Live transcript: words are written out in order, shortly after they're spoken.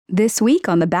This week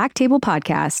on the Back Table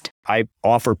Podcast. I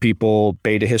offer people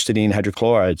beta-histidine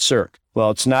hydrochloride, CERC.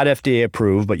 Well, it's not FDA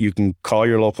approved, but you can call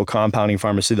your local compounding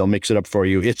pharmacy. They'll mix it up for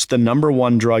you. It's the number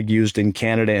one drug used in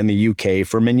Canada and the UK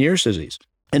for Meniere's disease.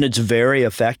 And it's very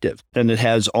effective. And it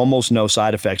has almost no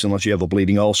side effects unless you have a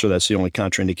bleeding ulcer. That's the only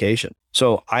contraindication.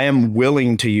 So I am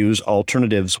willing to use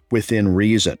alternatives within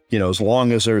reason, as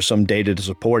long as there's some data to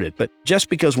support it. But just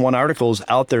because one article is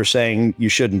out there saying you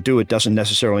shouldn't do it doesn't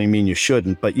necessarily mean you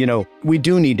shouldn't. But, we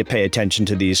do need to pay attention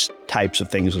to these types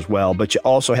of things as well. But you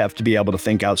also have to be able to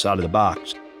think outside of the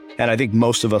box. And I think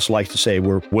most of us like to say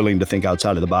we're willing to think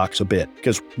outside of the box a bit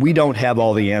because we don't have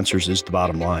all the answers is the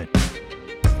bottom line.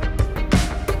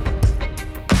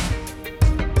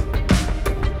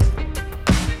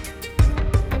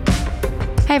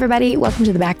 Hi, everybody. Welcome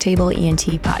to the Back Table ENT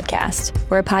podcast.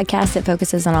 We're a podcast that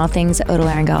focuses on all things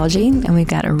otolaryngology, and we've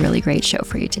got a really great show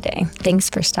for you today. Thanks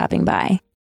for stopping by.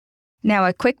 Now,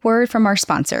 a quick word from our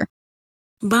sponsor.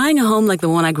 Buying a home like the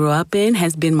one I grew up in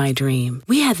has been my dream.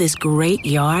 We had this great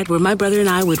yard where my brother and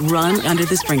I would run under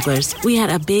the sprinklers. We had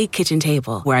a big kitchen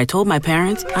table where I told my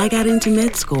parents I got into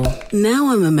med school.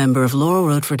 Now I'm a member of Laurel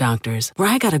Road for Doctors, where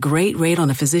I got a great rate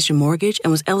on a physician mortgage and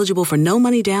was eligible for no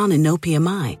money down and no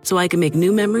PMI, so I can make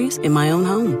new memories in my own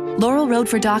home. Laurel Road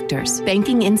for Doctors.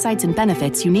 Banking, insights, and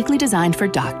benefits uniquely designed for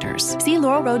doctors. See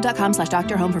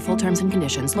laurelroad.com/doctorhome for full terms and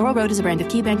conditions. Laurel Road is a brand of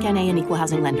KeyBank N.A. and Equal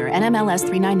Housing Lender. NMLS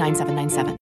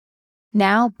 399797.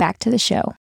 Now, back to the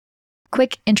show.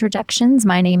 Quick introductions.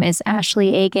 My name is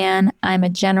Ashley Agan. I'm a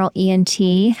general ENT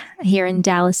here in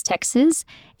Dallas, Texas.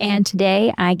 And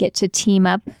today I get to team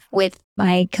up with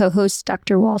my co-host,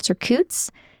 Dr. Walter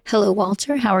Coots. Hello,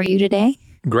 Walter. How are you today?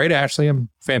 Great, Ashley. I'm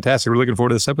fantastic. We're looking forward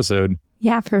to this episode.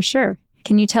 Yeah, for sure.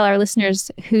 Can you tell our listeners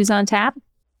who's on tap?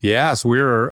 Yes,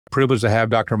 we're privileged to have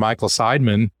Dr. Michael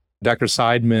Seidman. Dr.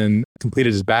 Seidman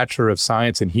completed his Bachelor of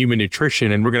Science in Human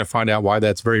Nutrition, and we're going to find out why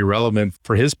that's very relevant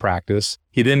for his practice.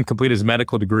 He then completed his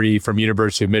medical degree from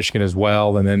University of Michigan as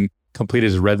well, and then completed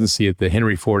his residency at the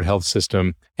Henry Ford Health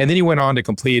System. And then he went on to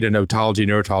complete an otology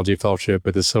neurology fellowship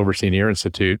at the Silverstein Ear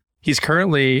Institute. He's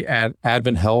currently at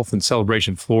Advent Health in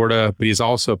Celebration, Florida, but he's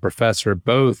also a professor at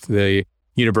both the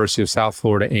University of South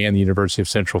Florida and the University of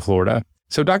Central Florida.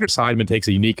 So Dr. Seidman takes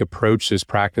a unique approach to his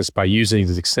practice by using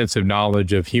his extensive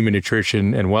knowledge of human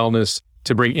nutrition and wellness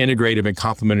to bring integrative and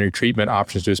complementary treatment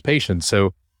options to his patients.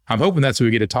 So I'm hoping that's what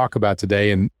we get to talk about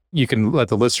today. And you can let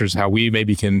the listeners how we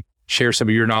maybe can share some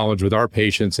of your knowledge with our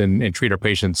patients and treat our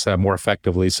patients more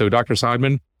effectively. So Dr.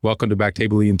 Seidman, welcome to Back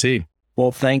Table ENT.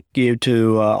 Well, thank you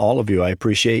to all of you. I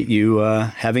appreciate you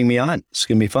having me on. It's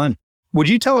going to be fun. Would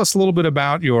you tell us a little bit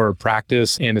about your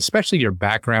practice and especially your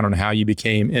background on how you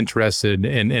became interested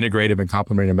in integrative and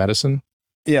complementary medicine?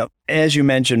 Yeah, as you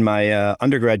mentioned, my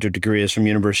undergraduate degree is from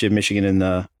University of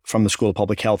Michigan from the School of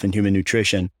Public Health and Human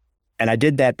Nutrition. And I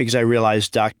did that because I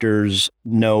realized doctors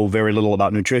know very little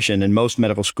about nutrition. And most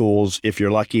medical schools, if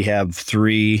you're lucky, have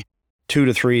 2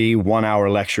 to 3 one-hour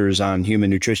lectures on human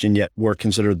nutrition, yet we're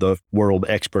considered the world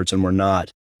experts and we're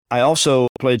not. I also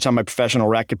played some of my professional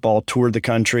racquetball, toured the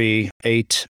country,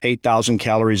 ate 8,000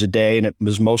 calories a day, and it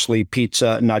was mostly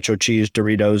pizza, nacho cheese,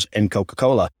 Doritos, and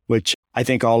Coca-Cola, which I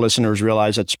think all listeners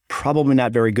realize that's probably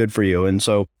not very good for you. And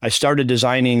so I started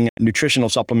designing nutritional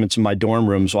supplements in my dorm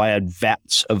room. So I had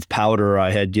vats of powder.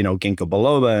 I had, ginkgo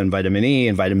biloba and vitamin E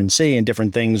and vitamin C and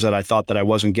different things that I thought that I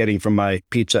wasn't getting from my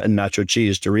pizza and nacho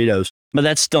cheese, Doritos. But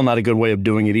that's still not a good way of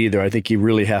doing it either. I think you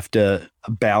really have to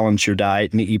balance your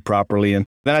diet and eat properly. And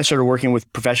then I started working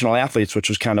with professional athletes, which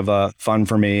was kind of fun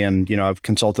for me. And, I've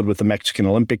consulted with the Mexican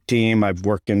Olympic team. I've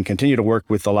worked and continue to work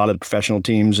with a lot of the professional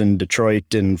teams in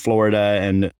Detroit and Florida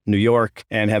and New York,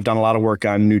 and have done a lot of work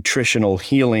on nutritional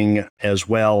healing as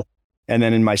well. And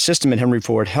then in my system at Henry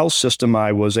Ford Health System,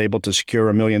 I was able to secure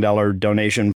a $1 million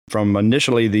donation from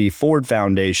initially the Ford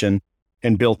Foundation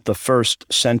and built the first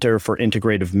Center for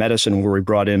Integrative Medicine, where we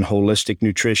brought in holistic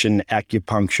nutrition,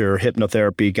 acupuncture,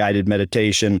 hypnotherapy, guided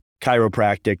meditation,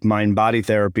 chiropractic, mind-body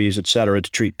therapies, et cetera, to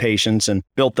treat patients, and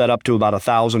built that up to about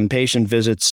 1,000 patient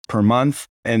visits per month.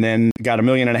 And then got a $1.5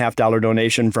 million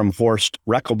donation from Horst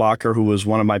Reckelbacher, who was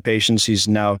one of my patients. He's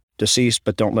now deceased,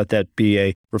 but don't let that be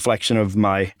a reflection of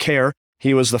my care.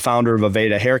 He was the founder of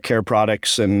Aveda Hair Care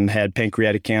Products and had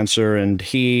pancreatic cancer, and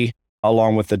he,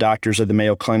 along with the doctors at the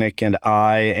Mayo Clinic and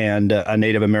I and a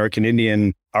Native American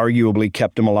Indian, arguably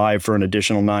kept him alive for an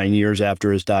additional 9 years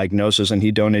after his diagnosis. And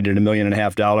he donated $1.5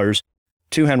 million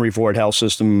to Henry Ford Health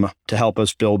System to help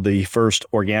us build the first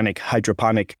organic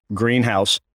hydroponic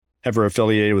greenhouse ever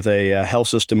affiliated with a health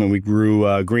system. And we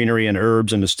grew greenery and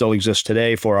herbs, and it still exists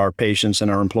today for our patients and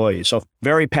our employees. So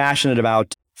very passionate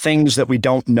about things that we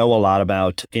don't know a lot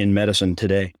about in medicine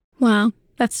today. Wow,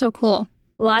 that's so cool.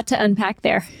 A lot to unpack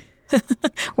there.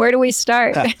 Where do we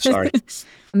start? Sorry.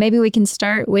 Maybe we can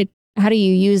start with, how do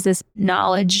you use this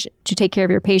knowledge to take care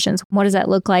of your patients? What does that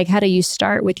look like? How do you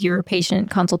start with your patient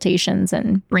consultations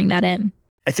and bring that in?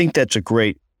 I think that's a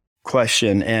great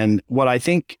question. And what I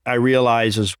think I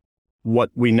realize is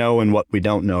what we know and what we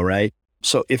don't know, right?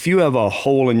 So if you have a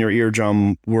hole in your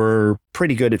eardrum, we're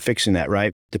pretty good at fixing that,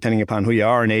 right? Depending upon who you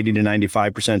are, an 80 to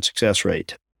 95% success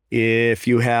rate. If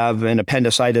you have an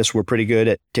appendicitis, we're pretty good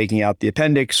at taking out the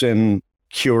appendix and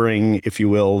curing, if you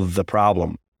will, the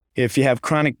problem. If you have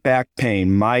chronic back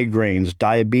pain, migraines,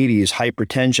 diabetes,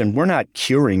 hypertension, we're not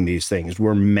curing these things.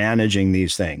 We're managing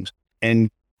these things. And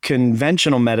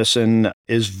conventional medicine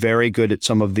is very good at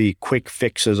some of the quick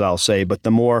fixes, I'll say, but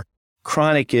the more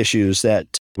chronic issues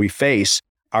that we face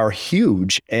are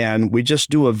huge, and we just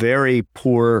do a very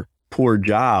poor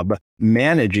job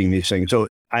managing these things. So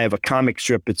I have a comic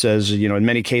strip that says, in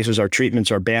many cases, our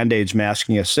treatments are Band-Aids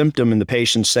masking a symptom, and the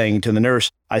patient's saying to the nurse,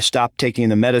 I stopped taking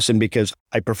the medicine because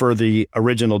I prefer the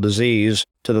original disease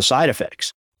to the side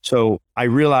effects. So I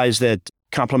realize that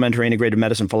complementary integrative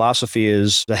medicine philosophy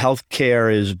is the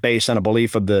healthcare is based on a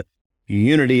belief of the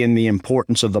unity and the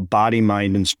importance of the body,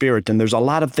 mind, and spirit. And there's a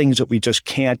lot of things that we just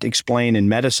can't explain in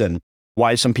medicine,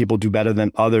 why some people do better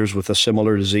than others with a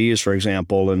similar disease, for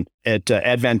example. And at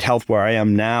Advent Health, where I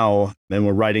am now,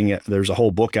 and there's a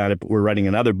whole book on it, but we're writing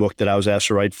another book that I was asked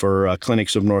to write for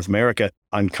Clinics of North America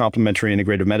on complementary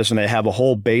integrative medicine. I have a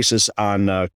whole basis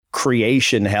on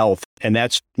creation health. And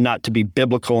that's not to be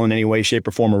biblical in any way, shape,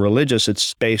 or form, or religious.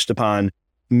 It's based upon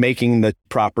making the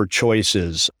proper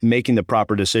choices, making the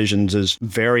proper decisions is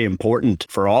very important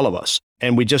for all of us.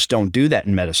 And we just don't do that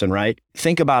in medicine, right?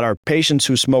 Think about our patients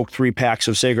who smoke 3 packs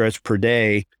of cigarettes per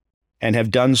day and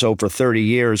have done so for 30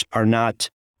 years are not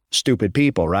stupid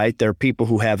people, right? They're people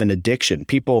who have an addiction.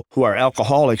 People who are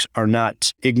alcoholics are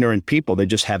not ignorant people. They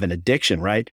just have an addiction,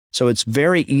 right? So it's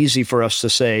very easy for us to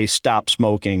say, stop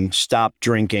smoking, stop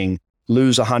drinking,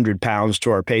 lose 100 pounds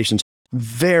to our patients.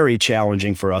 Very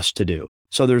challenging for us to do.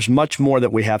 So there's much more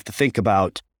that we have to think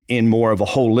about in more of a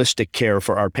holistic care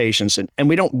for our patients. And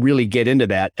we don't really get into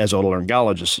that as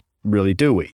otolaryngologists, really,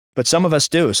 do we? But some of us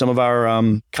do. Some of our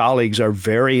colleagues are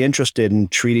very interested in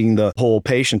treating the whole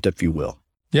patient, if you will.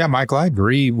 Yeah, Michael, I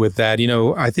agree with that.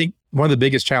 I think one of the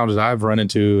biggest challenges I've run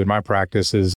into in my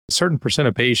practice is a certain percent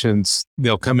of patients,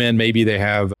 they'll come in, maybe they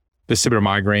have vestibular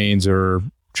migraines or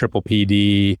triple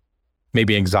PD,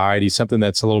 maybe anxiety, something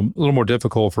that's a little more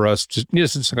difficult for us. Just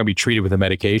it's going to be treated with a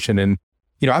medication. And,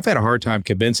 I've had a hard time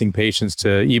convincing patients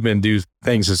to even do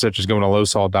things such as go on a low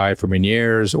salt diet for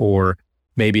Meniere's or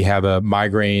maybe have a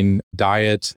migraine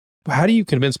diet. How do you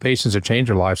convince patients to change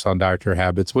their lifestyle and dietary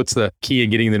habits? What's the key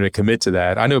in getting them to commit to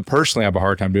that? I know personally I have a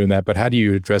hard time doing that, but how do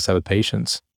you address that with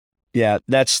patients? Yeah,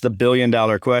 that's the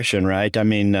billion-dollar question, right? I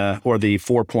mean, or the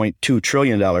 $4.2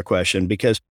 trillion question,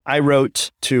 because I wrote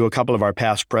to a couple of our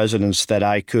past presidents that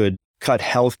I could cut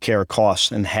healthcare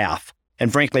costs in half.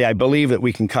 And frankly, I believe that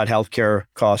we can cut healthcare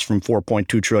costs from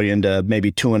 $4.2 trillion to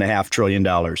maybe $2.5 trillion.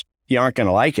 You aren't going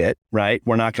to like it, right?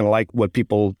 We're not going to like what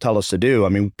people tell us to do. I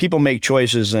mean, people make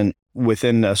choices, and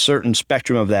within a certain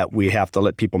spectrum of that, we have to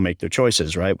let people make their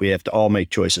choices, right? We have to all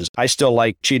make choices. I still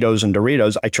like Cheetos and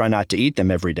Doritos. I try not to eat them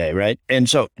every day, right? And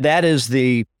so that is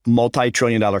the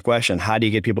multi-trillion-dollar question. How do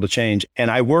you get people to change?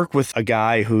 And I work with a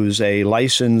guy who's a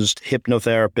licensed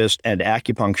hypnotherapist and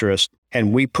acupuncturist,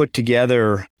 and we put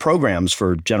together programs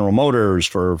for General Motors,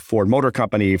 for Ford Motor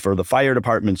Company, for the fire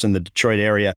departments in the Detroit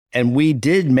area. And we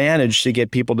did manage to get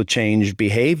people to change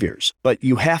behaviors, but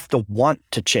you have to want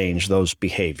to change those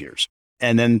behaviors.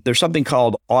 And then there's something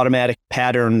called automatic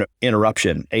pattern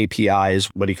interruption, API is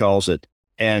what he calls it.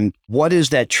 And what is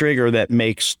that trigger that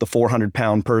makes the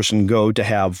 400-pound person go to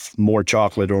have more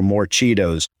chocolate or more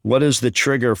Cheetos? What is the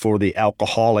trigger for the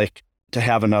alcoholic to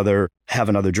have another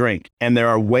drink? And there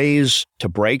are ways to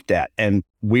break that. And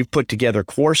we've put together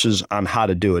courses on how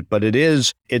to do it. But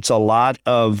it's a lot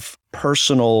of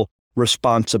personal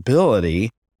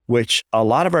responsibility, which a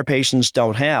lot of our patients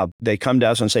don't have. They come to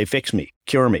us and say, fix me,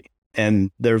 cure me. And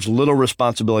there's little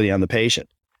responsibility on the patient.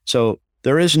 So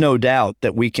there is no doubt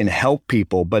that we can help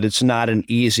people, but it's not an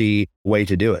easy way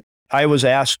to do it. I was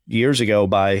asked years ago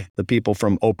by the people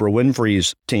from Oprah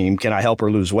Winfrey's team, can I help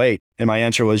her lose weight? And my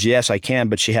answer was, yes, I can,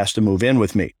 but she has to move in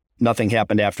with me. Nothing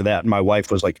happened after that. And my wife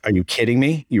was like, are you kidding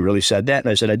me? You really said that? And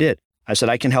I said, I did. I said,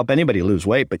 I can help anybody lose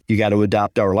weight, but you got to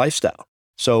adopt our lifestyle.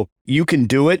 So you can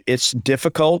do it. It's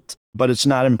difficult, but it's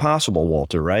not impossible,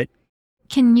 Walter, right?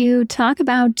 Can you talk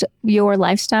about your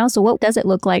lifestyle? So what does it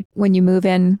look like when you move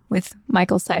in with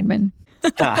Michael Seidman?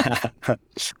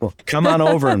 Well, come on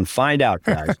over and find out,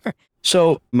 guys.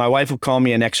 So my wife would call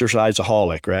me an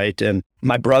exerciseaholic, right? And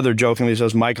my brother jokingly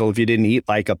says, Michael, if you didn't eat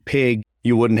like a pig,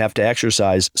 you wouldn't have to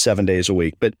exercise 7 days a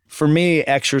week. But for me,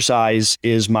 exercise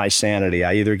is my sanity.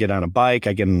 I either get on a bike,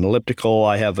 I get an elliptical,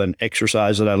 I have an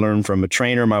exercise that I learned from a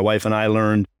trainer my wife and I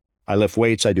learned. I lift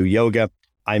weights, I do yoga.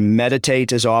 I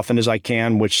meditate as often as I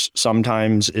can, which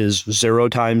sometimes is 0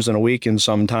 times in a week and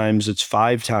sometimes it's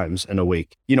 5 times in a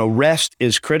week. Rest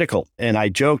is critical. And I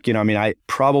joke, I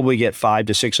probably get 5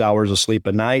 to 6 hours of sleep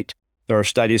a night. There are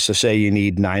studies to say you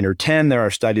need 9 or 10. There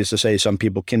are studies to say some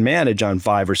people can manage on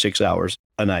 5 or 6 hours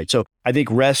a night. So I think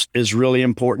rest is really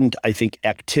important. I think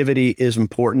activity is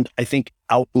important. I think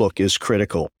outlook is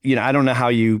critical. I don't know how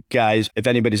you guys, if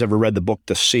anybody's ever read the book,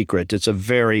 The Secret, it's a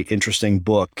very interesting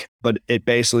book, but it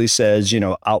basically says,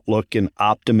 outlook and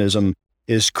optimism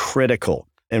is critical.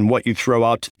 And what you throw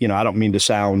out, I don't mean to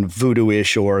sound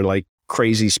voodoo-ish or like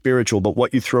crazy spiritual, but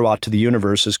what you throw out to the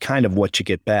universe is kind of what you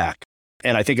get back.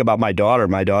 And I think about my daughter.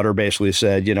 My daughter basically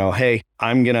said, hey,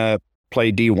 I'm going to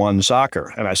play D1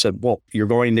 soccer. And I said, well, you're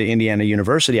going to Indiana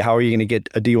University. How are you going to get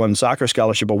a D1 soccer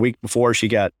scholarship? A week before, she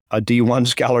got a D1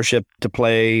 scholarship to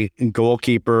play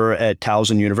goalkeeper at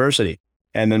Towson University.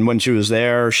 And then when she was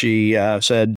there, she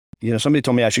said, somebody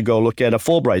told me I should go look at a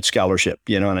Fulbright scholarship,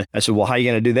 and I said, well, how are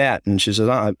you going to do that? And she says,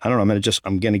 I don't know,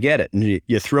 I'm going to get it. And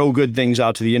you throw good things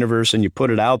out to the universe and you put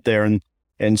it out there,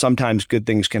 and sometimes good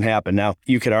things can happen. Now,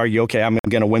 you could argue, okay, I'm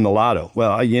going to win the lotto.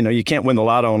 Well, you can't win the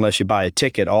lotto unless you buy a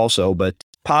ticket also, but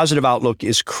positive outlook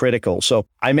is critical. So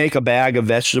I make a bag of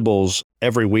vegetables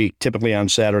every week, typically on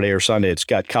Saturday or Sunday. It's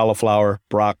got cauliflower,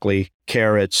 broccoli,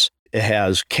 carrots. It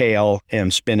has kale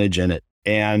and spinach in it.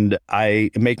 And I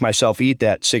make myself eat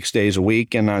that 6 days a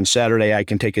week. And on Saturday, I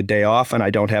can take a day off and I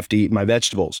don't have to eat my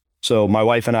vegetables. So my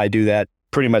wife and I do that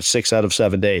pretty much 6 out of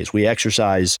 7 days. We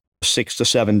exercise 6 to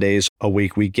 7 days a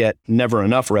week. We get never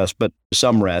enough rest, but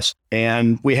some rest.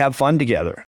 And we have fun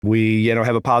together. We,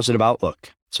 have a positive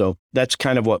outlook. So that's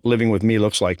kind of what living with me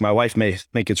looks like. My wife may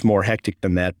think it's more hectic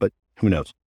than that, but who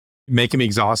knows? Making me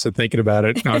exhausted thinking about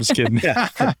it. No, I'm just kidding. Yeah.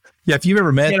 If you've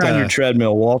ever met... Get on your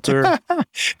treadmill, Walter.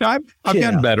 No, I've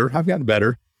gotten better. I've gotten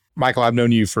better. Michael, I've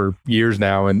known you for years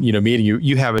now, and, meeting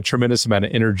you have a tremendous amount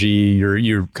of energy.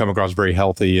 You come across very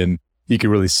healthy, and you can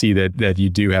really see that you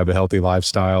do have a healthy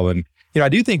lifestyle. And, I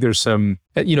do think there's some,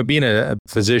 being a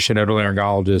physician,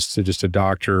 otolaryngologist, just a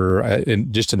doctor,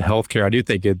 and just in healthcare, I do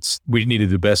think we need to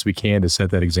do the best we can to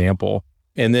set that example.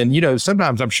 And then,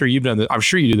 sometimes I'm sure you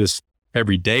do this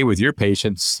every day with your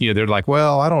patients. They're like,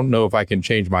 well, I don't know if I can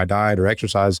change my diet or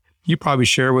exercise. You probably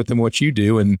share with them what you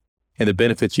do and the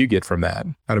benefits you get from that.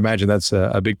 I'd imagine that's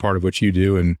a big part of what you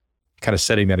do and kind of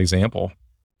setting that example.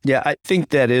 Yeah, I think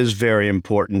that is very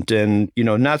important. And,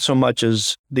 not so much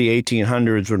as the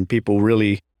 1800s when people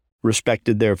really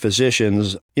respected their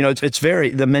physicians.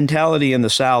 The mentality in the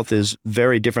South is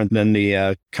very different than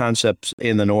the concepts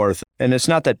in the North. And it's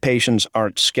not that patients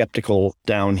aren't skeptical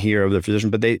down here of the physician,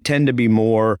 but they tend to be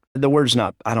more, I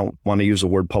don't want to use the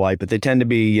word polite, but they tend to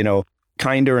be,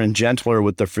 kinder and gentler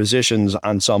with the physicians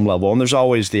on some level. And there's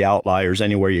always the outliers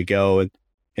anywhere you go. And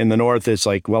in the North, it's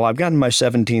like, well, I've gotten my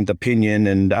 17th opinion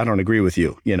and I don't agree with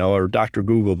you, or Dr.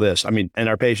 Google this. And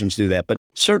our patients do that. But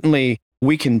certainly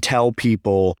we can tell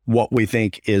people what we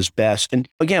think is best. And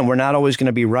again, we're not always going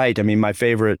to be right. My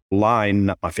favorite line,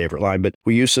 not my favorite line, but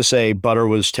we used to say butter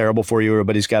was terrible for you,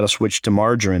 everybody's got to switch to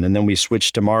margarine. And then we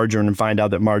switched to margarine and find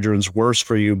out that margarine's worse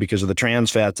for you because of the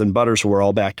trans fats than butter. So we're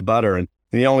all back to butter. And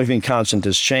the only thing constant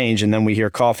is change. And then we hear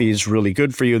coffee is really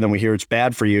good for you. Then we hear it's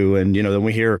bad for you. And, then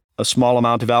we hear a small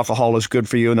amount of alcohol is good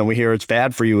for you. And then we hear it's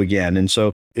bad for you again. And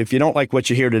so if you don't like what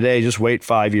you hear today, just wait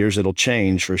 5 years, it'll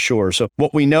change for sure. So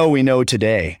what we know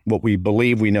today, what we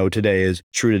believe we know today is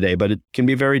true today, but it can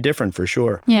be very different for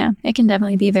sure. Yeah, it can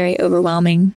definitely be very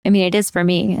overwhelming. It is for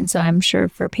me. And so I'm sure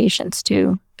for patients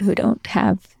too, who don't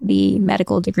have the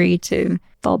medical degree to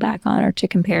fall back on or to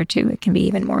compare to, it can be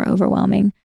even more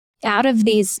overwhelming. Out of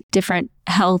these different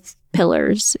health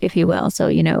pillars, if you will,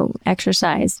 so,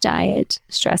 exercise, diet,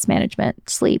 stress management,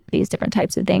 sleep, these different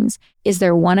types of things, is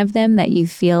there one of them that you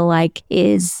feel like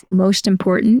is most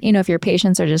important? If your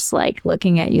patients are just like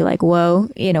looking at you like, whoa,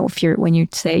 when you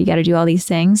say you got to do all these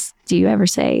things, do you ever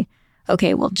say,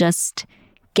 okay, well, just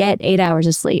get 8 hours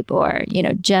of sleep or,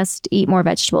 just eat more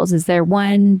vegetables? Is there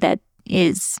one that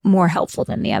is more helpful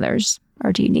than the others?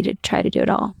 Or do you need to try to do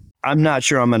it all? I'm not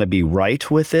sure I'm going to be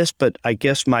right with this, but I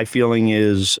guess my feeling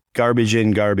is garbage in,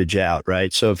 garbage out,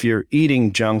 right? So if you're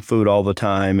eating junk food all the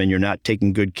time and you're not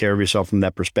taking good care of yourself from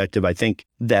that perspective, I think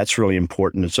that's really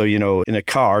important. So, in a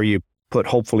car, you put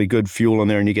hopefully good fuel in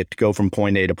there and you get to go from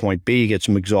point A to point B, get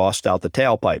some exhaust out the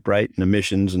tailpipe, right? And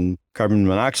emissions and carbon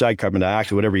monoxide, carbon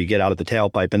dioxide, whatever you get out of the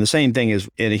tailpipe. And the same thing is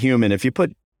in a human. If you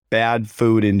put bad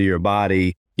food into your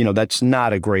body, that's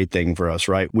not a great thing for us,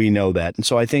 right? We know that. And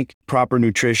so I think proper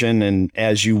nutrition, and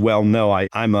as you well know,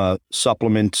 I'm a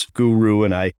supplement guru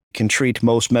and I can treat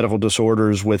most medical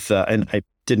disorders with, and I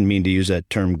didn't mean to use that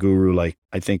term guru, like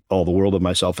I think all the world of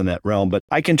myself in that realm, but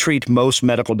I can treat most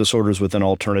medical disorders with an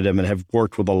alternative and have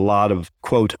worked with a lot of,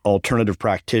 quote, alternative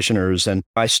practitioners. And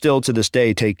I still to this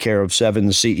day take care of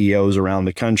 7 CEOs around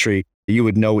the country. You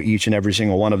would know each and every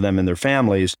single one of them and their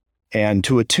families. And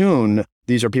to a tune,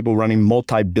 these are people running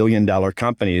multi-billion-dollar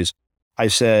companies. I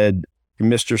said,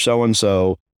 Mr.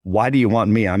 So-and-so, why do you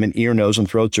want me? I'm an ear, nose, and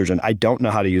throat surgeon. I don't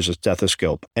know how to use a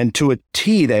stethoscope. And to a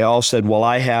T, they all said, well,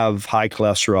 I have high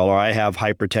cholesterol or I have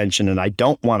hypertension and I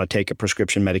don't want to take a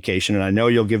prescription medication. And I know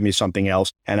you'll give me something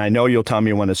else. And I know you'll tell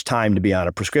me when it's time to be on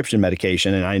a prescription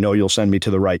medication. And I know you'll send me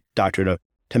to the right doctor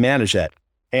to manage that.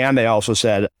 And they also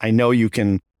said, I know you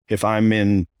can, if I'm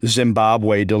in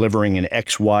Zimbabwe delivering an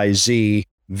XYZ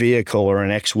vehicle or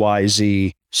an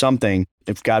XYZ something,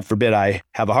 if God forbid I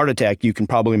have a heart attack, you can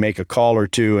probably make a call or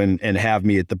two and have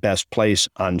me at the best place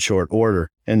on short order.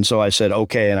 And so I said,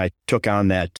 okay. And I took on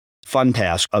that fun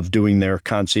task of doing their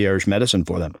concierge medicine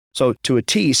for them. So to a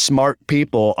T, smart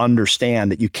people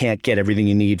understand that you can't get everything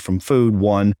you need from food,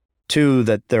 1. 2,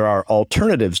 that there are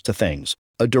alternatives to things.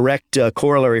 A direct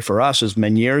corollary for us is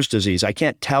Meniere's disease. I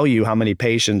can't tell you how many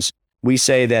patients we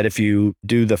say that if you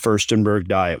do the Furstenberg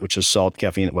diet, which is salt,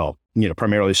 caffeine,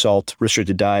 primarily salt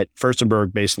restricted diet.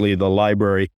 Furstenberg, basically the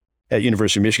library at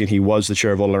University of Michigan, he was the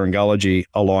chair of otolaryngology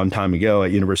a long time ago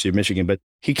at University of Michigan, but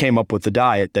he came up with the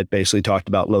diet that basically talked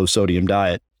about low sodium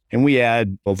diet. And we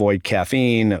avoid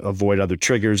caffeine, avoid other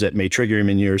triggers that may trigger your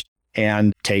Meniere's,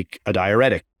 and take a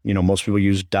diuretic. Most people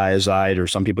use Diazide or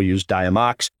some people use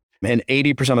Diamox, and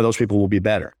 80% of those people will be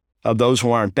better. Of those who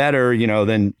aren't better,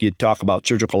 then you talk about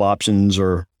surgical options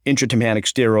or intratympanic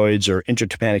steroids or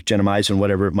intratympanic gentamicin,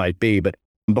 whatever it might be. But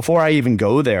before I even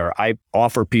go there, I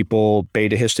offer people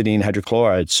beta-histidine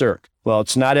hydrochloride, CIRC. Well,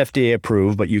 it's not FDA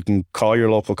approved, but you can call your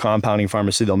local compounding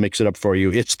pharmacy. They'll mix it up for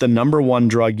you. It's the #1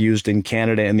 drug used in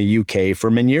Canada and the UK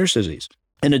for Meniere's disease.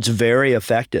 And it's very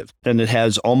effective. And it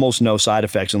has almost no side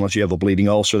effects unless you have a bleeding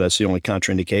ulcer. That's the only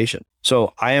contraindication.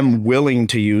 So I am willing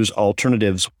to use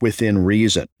alternatives within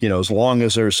reason, as long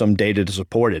as there's some data to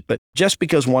support it. But just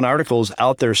because one article is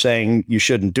out there saying you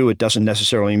shouldn't do it doesn't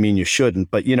necessarily mean you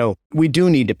shouldn't. But, we do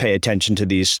need to pay attention to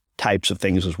these types of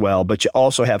things as well. But you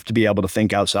also have to be able to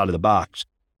think outside of the box.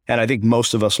 And I think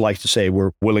most of us like to say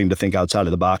we're willing to think outside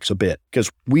of the box a bit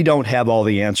because we don't have all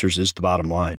the answers is the bottom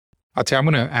line. I'll tell you,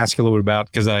 I'm going to ask you a little bit about,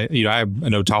 because I'm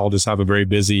an otologist. I have a very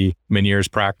busy Meniere's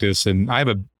practice, and I have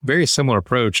a very similar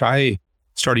approach. I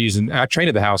trained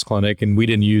at the house clinic, and we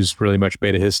didn't use really much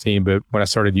beta-histine, but when I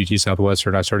started UT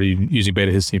Southwestern, I started using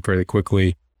beta-histine fairly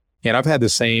quickly. And I've had the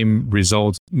same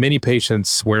results. Many patients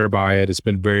swear by it. It's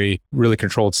been really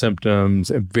controlled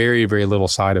symptoms and very, very little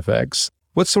side effects.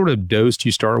 What sort of dose do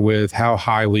you start with? How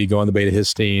high will you go on the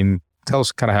beta-histine? Tell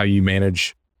us kind of how you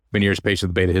manage Meniere's patients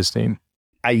with beta-histine.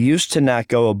 I used to not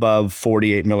go above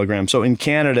 48 milligrams. So in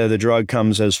Canada, the drug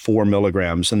comes as 4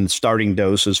 milligrams and the starting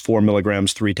dose is 4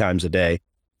 milligrams 3 times a day.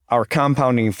 Our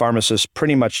compounding pharmacist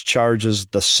pretty much charges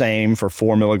the same for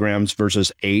 4 milligrams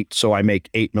versus 8. So I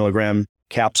make 8 milligram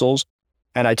capsules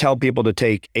and I tell people to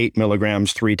take 8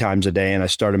 milligrams 3 times a day and I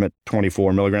start them at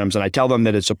 24 milligrams. And I tell them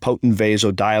that it's a potent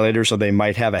vasodilator. So they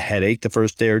might have a headache the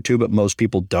first day or two, but most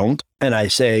people don't. And I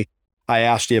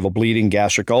ask, do you have a bleeding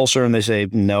gastric ulcer? And they say,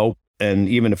 no. And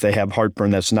even if they have heartburn,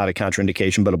 that's not a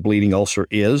contraindication, but a bleeding ulcer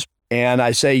is. And I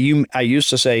used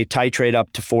to say titrate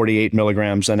up to 48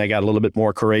 milligrams, and I got a little bit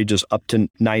more courageous up to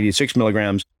 96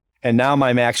 milligrams. And now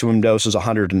my maximum dose is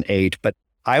 108. But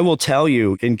I will tell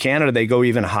you, in Canada, they go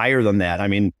even higher than that. I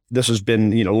mean, this has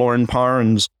been, Lauren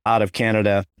Parnes out of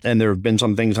Canada, and there have been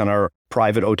some things on our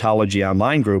private otology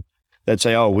online group that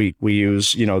say, we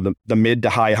use, the mid to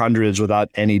high hundreds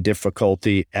without any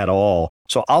difficulty at all.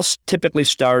 So I'll typically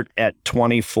start at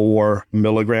 24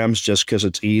 milligrams just because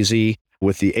it's easy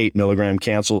with the 8 milligram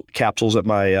capsules that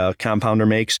my compounder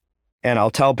makes. And I'll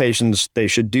tell patients they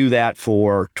should do that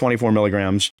for 24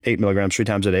 milligrams, 8 milligrams 3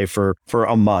 times a day for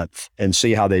a month and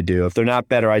see how they do. If they're not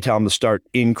better, I tell them to start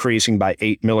increasing by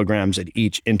 8 milligrams at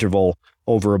each interval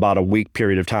over about a week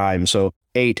period of time. So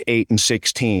 8, 8, and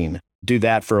 16. Do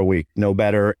that for a week. No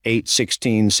better. 8,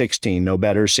 16, 16. No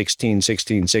better. 16,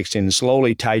 16, 16.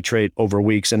 Slowly titrate over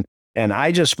weeks. And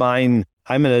I just find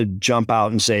I'm going to jump out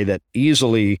and say that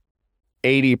easily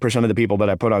 80% of the people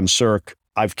that I put on CIRC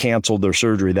I've canceled their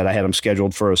surgery, that I had them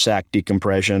scheduled for a sac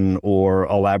decompression or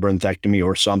a labyrinthectomy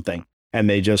or something. And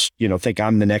they just, think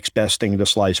I'm the next best thing to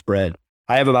slice bread.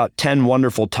 I have about 10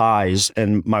 wonderful ties,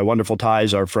 and my wonderful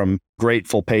ties are from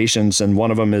grateful patients. And one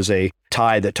of them is a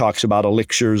tie that talks about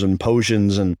elixirs and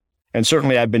potions. And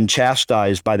certainly I've been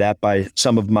chastised by that by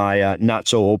some of my not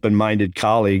so open-minded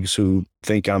colleagues who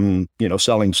think I'm,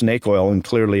 selling snake oil, and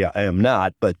clearly I am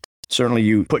not. But certainly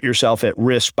you put yourself at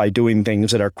risk by doing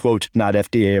things that are, quote, not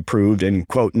FDA approved and,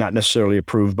 quote, not necessarily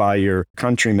approved by your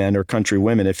countrymen or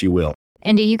countrywomen, if you will.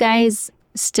 And do you guys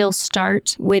still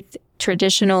start with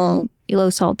traditional low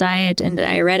salt diet and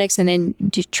diuretics and then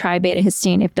do try beta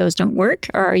histine if those don't work?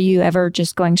 Or are you ever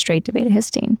just going straight to beta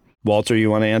histine? Walter,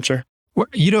 you want to answer? Well,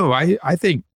 I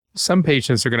think some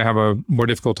patients are going to have a more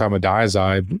difficult time with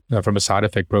Diazide from a side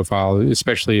effect profile,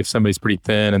 especially if somebody's pretty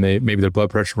thin and maybe their blood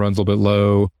pressure runs a little bit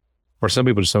low, or some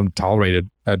people just don't tolerate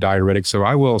a diuretic. So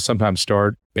I will sometimes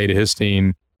start beta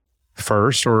histine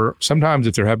first, or sometimes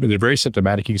if they're very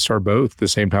symptomatic, you can start both at the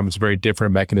same time. It's a very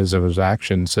different mechanism of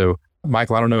action. So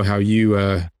Michael, I don't know how you,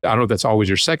 I don't know if that's always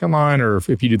your second line or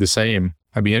if you do the same.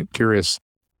 I'd be curious.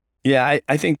 Yeah,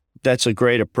 I think that's a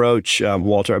great approach,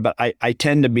 Walter, but I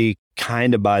tend to be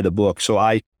kind of by the book. So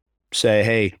I say,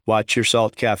 hey, watch your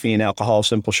salt, caffeine, alcohol,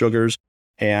 simple sugars,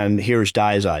 and here's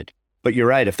Diazide. But you're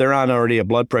right, if they're on already a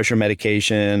blood pressure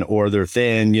medication or they're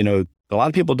thin, a lot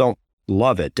of people don't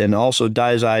love it. And also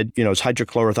Diazide, it's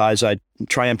hydrochlorothiazide,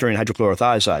 triamptorine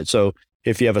hydrochlorothiazide. So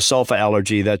if you have a sulfa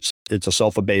allergy, it's a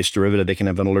sulfa-based derivative. They can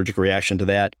have an allergic reaction to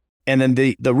that. And then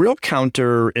the real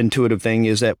counterintuitive thing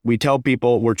is that we tell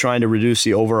people we're trying to reduce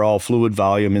the overall fluid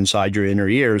volume inside your inner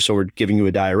ears, so we're giving you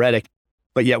a diuretic,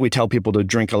 but yet we tell people to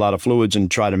drink a lot of fluids and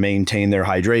try to maintain their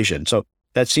hydration. So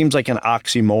that seems like an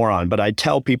oxymoron, but I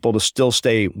tell people to still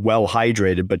stay well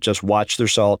hydrated, but just watch their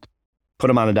salt, put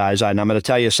them on a Diazide. And I'm going to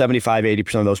tell you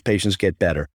 75-80% of those patients get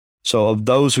better. So of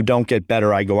those who don't get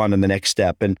better, I go on to the next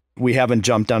step. And we haven't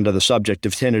jumped onto the subject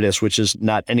of tinnitus, which is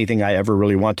not anything I ever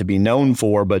really want to be known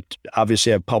for, but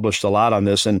obviously I've published a lot on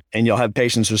this. And you'll have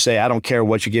patients who say, I don't care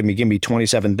what you give me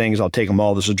 27 things, I'll take them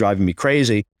all, this is driving me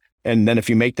crazy. And then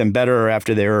if you make them better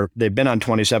after they've been on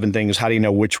 27 things, how do you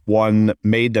know which one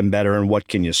made them better and what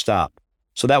can you stop?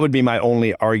 So that would be my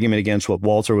only argument against what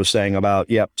Walter was saying about,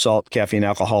 salt, caffeine,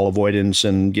 alcohol avoidance,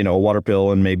 and, a water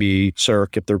pill and maybe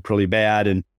Circ if they're pretty bad.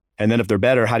 And then if they're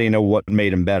better, how do you know what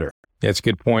made them better? That's a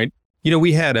good point.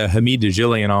 We had Hamid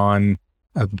Dajilian on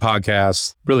a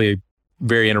podcast, really a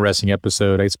very interesting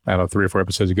episode. I don't know, 3 or 4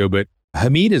 episodes ago, but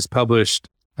Hamid has published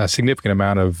a significant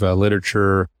amount of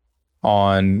literature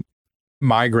on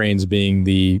migraines being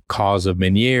the cause of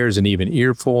Meniere's and even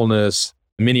ear fullness,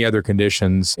 many other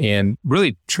conditions, and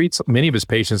really treats many of his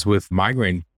patients with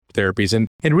migraine therapies. And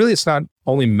really, it's not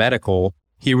only medical.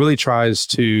 He really tries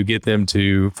to get them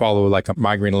to follow like a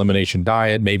migraine elimination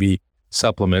diet, maybe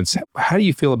supplements. How do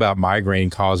you feel about migraine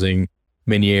causing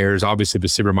Meniere's? Obviously,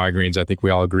 vestibular migraines, I think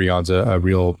we all agree on is a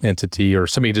real entity, or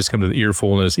somebody just comes with ear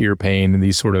fullness, ear pain, and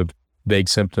these sort of vague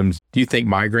symptoms. Do you think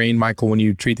migraine, Michael, when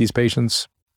you treat these patients?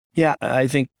 Yeah, I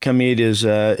think Hamid is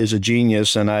a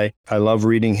genius, and I love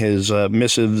reading his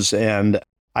missives, and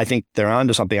I think they're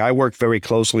onto something. I work very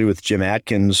closely with Jim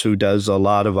Atkins, who does a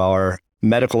lot of our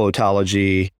medical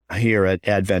otology here at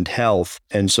Advent Health.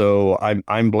 And so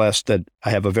I'm blessed that I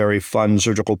have a very fun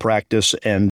surgical practice,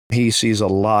 and he sees a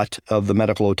lot of the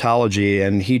medical otology,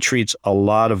 and he treats a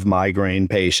lot of migraine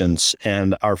patients.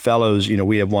 And our fellows,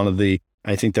 we have one of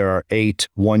I think there are 8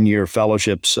 one-year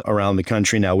fellowships around the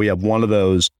country now. We have one of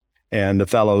those, and the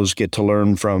fellows get to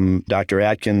learn from Dr.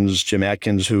 Atkins, Jim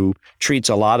Atkins, who treats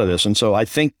a lot of this. And so I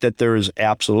think that there is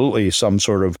absolutely some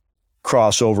sort of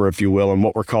crossover, if you will, and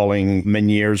what we're calling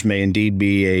Meniere's may indeed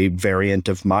be a variant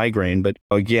of migraine. But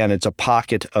again, it's a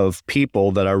pocket of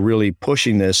people that are really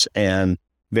pushing this and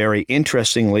very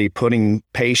interestingly putting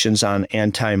patients on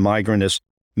anti-migrainous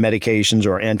medications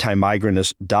or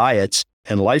anti-migrainous diets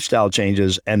and lifestyle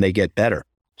changes, and they get better.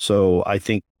 So I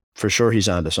think for sure he's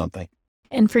onto something.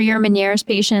 And for your Meniere's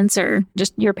patients or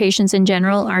just your patients in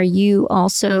general, are you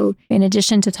also, in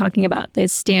addition to talking about the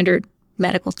standard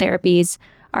medical therapies,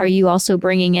 are you also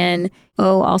bringing in,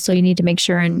 also you need to make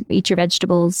sure and eat your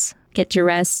vegetables, get your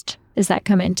rest? Does that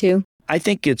come in too? I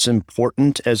think it's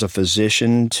important as a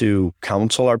physician to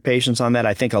counsel our patients on that.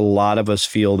 I think a lot of us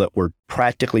feel that we're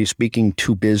practically speaking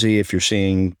too busy. If you're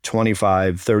seeing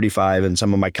 25, 35, and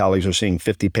some of my colleagues are seeing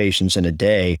 50 patients in a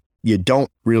day, you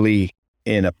don't really,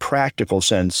 in a practical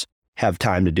sense, have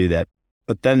time to do that.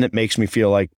 But then it makes me feel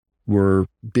like we're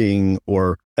being,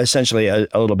 or essentially a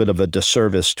little bit of a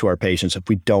disservice to our patients if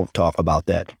we don't talk about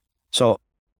that. So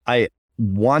I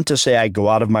want to say I go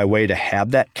out of my way to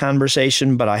have that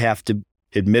conversation, but I have to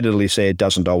admittedly say it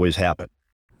doesn't always happen.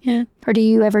 Yeah. Or do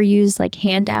you ever use like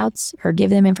handouts or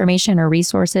give them information or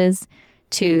resources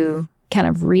to kind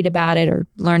of read about it or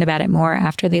learn about it more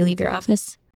after they leave your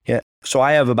office? Yeah. So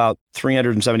I have about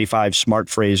 375 smart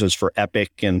phrases for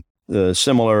Epic and the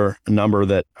similar number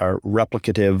that are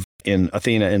replicative in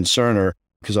Athena and Cerner,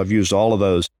 because I've used all of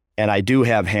those. And I do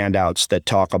have handouts that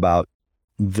talk about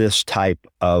this type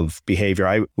of behavior.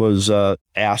 I was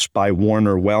asked by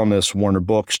Warner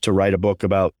Books, to write a book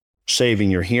about saving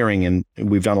your hearing. And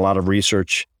we've done a lot of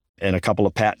research, and a couple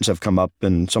of patents have come up,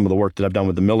 and some of the work that I've done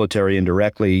with the military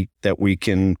indirectly, that we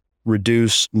can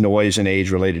reduce noise and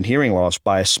age-related hearing loss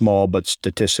by a small but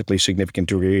statistically significant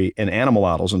degree in animal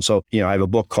models. And so, I have a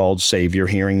book called Save Your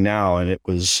Hearing Now, and it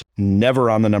was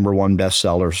never on the #1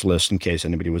 bestsellers list, in case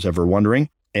anybody was ever wondering.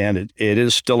 And it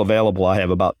is still available. I have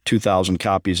about 2,000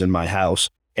 copies in my house.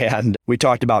 And we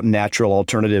talked about natural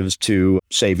alternatives to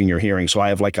saving your hearing. So I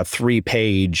have like a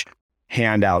 3-page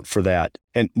handout for that.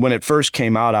 And when it first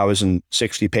came out, I was in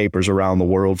 60 papers around the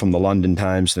world, from the London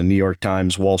Times, the New York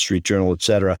Times, Wall Street Journal, et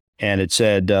cetera. And it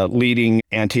said, leading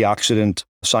antioxidant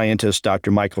scientist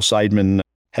Dr. Michael Seidman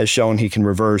has shown he can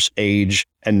reverse age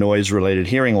and noise-related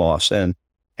hearing loss. And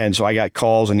so I got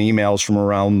calls and emails from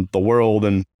around the world.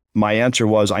 And my answer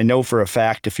was, I know for a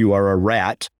fact if you are a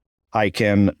rat, I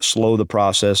can slow the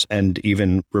process and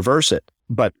even reverse it.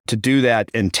 But to do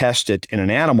that and test it in an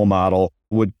animal model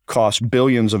would cost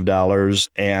billions of dollars,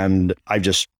 and I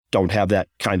just don't have that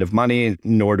kind of money,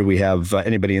 nor do we have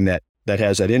anybody in that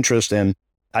has that interest. And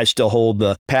I still hold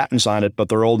the patents on it, but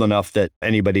they're old enough that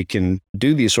anybody can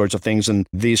do these sorts of things. And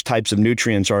these types of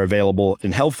nutrients are available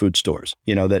in health food stores,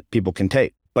 that people can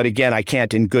take. But again, I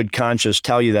can't in good conscience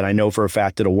tell you that I know for a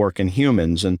fact it'll work in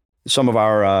humans. And some of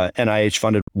our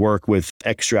NIH-funded work with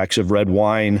extracts of red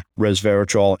wine,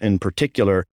 resveratrol in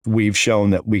particular, we've shown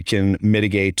that we can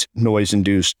mitigate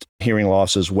noise-induced hearing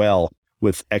loss as well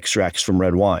with extracts from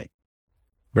red wine.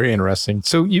 Very interesting.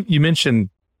 So you mentioned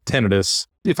tinnitus.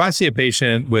 If I see a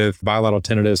patient with bilateral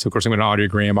tinnitus, of course, I'm going to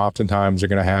audiogram. Oftentimes, they're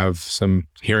going to have some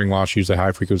hearing loss, usually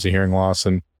high-frequency hearing loss.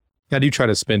 And I do try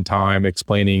to spend time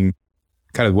explaining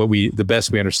kind of the best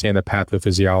we understand the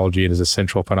pathophysiology and as a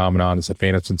central phenomenon is a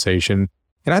phantom sensation.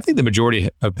 And I think the majority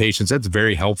of patients, that's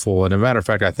very helpful. And as a matter of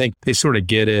fact, I think they sort of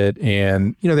get it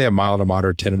and, they have mild to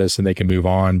moderate tinnitus and they can move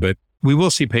on. But we will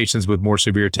see patients with more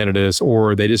severe tinnitus,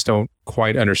 or they just don't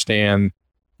quite understand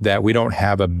that we don't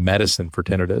have a medicine for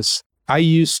tinnitus. I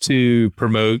used to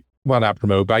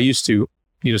I used to,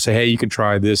 say, hey, you can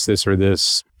try this, or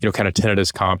this, kind of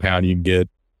tinnitus compound you can get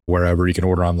wherever, you can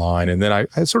order online. And then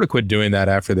I sort of quit doing that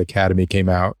after the Academy came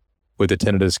out with the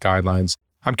tinnitus guidelines.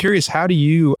 I'm curious, how do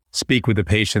you speak with a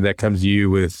patient that comes to you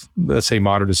with, let's say,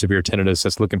 moderate to severe tinnitus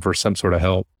that's looking for some sort of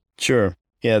help? Sure.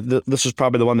 Yeah, this is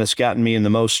probably the one that's gotten me in the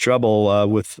most trouble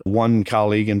with one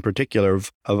colleague in particular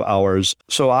of ours.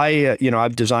 So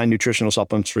I've designed nutritional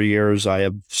supplements for years. I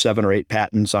have 7 or 8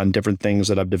 patents on different things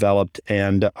that I've developed.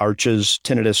 And Arch's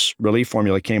tinnitus relief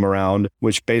formula came around,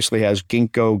 which basically has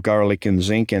ginkgo, garlic, and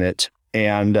zinc in it.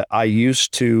 And I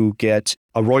used to get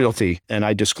a royalty, and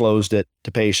I disclosed it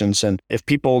to patients. And if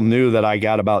people knew that I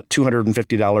got about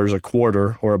 $250 a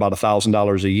quarter, or about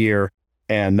 $1,000 a year,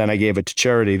 and then I gave it to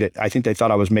charity, that I think they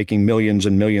thought I was making millions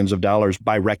and millions of dollars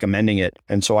by recommending it.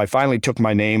 And so I finally took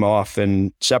my name off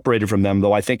and separated from them,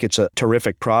 though I think it's a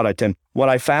terrific product. And what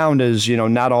I found is,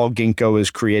 not all ginkgo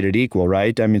is created equal,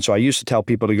 right? I mean, so I used to tell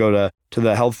people to go to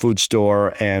the health food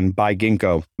store and buy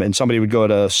ginkgo. And somebody would go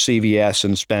to CVS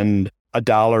and spend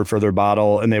 $1 for their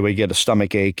bottle, and they would get a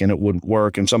stomach ache and it wouldn't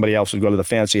work. And somebody else would go to the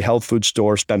fancy health food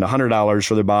store, spend $100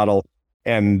 for their bottle,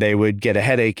 and they would get a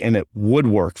headache and it would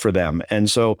work for them. And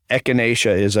so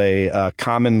echinacea is a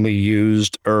commonly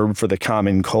used herb for the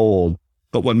common cold.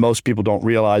 But what most people don't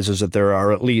realize is that there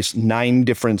are at least 9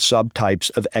 different subtypes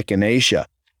of echinacea,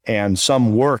 and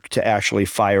some work to actually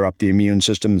fire up the immune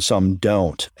system and some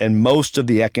don't. And most of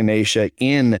the echinacea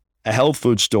in a health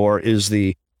food store is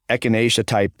the echinacea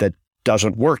type that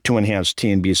doesn't work to enhance T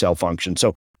and B cell function.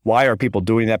 So why are people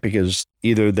doing that? Because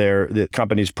either the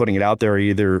companies putting it out there are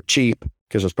either cheap,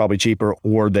 because it's probably cheaper,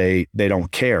 or they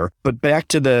don't care. But back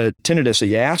to the tinnitus that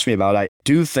you asked me about, I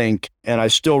do think, and I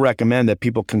still recommend that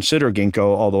people consider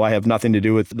ginkgo, although I have nothing to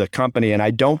do with the company. And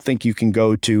I don't think you can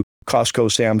go to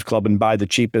Costco, Sam's Club, and buy the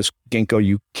cheapest ginkgo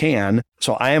you can.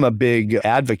 So I am a big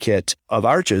advocate of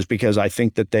Arch's, because I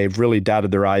think that they've really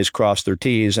dotted their I's, crossed their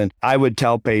T's. And I would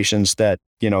tell patients that,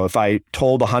 if I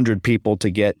told 100 people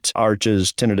to get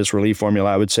Arch's tinnitus relief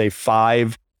formula, I would say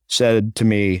 5 said to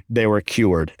me they were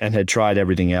cured and had tried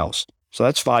everything else. So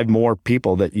that's 5 more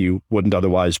people that you wouldn't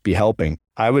otherwise be helping.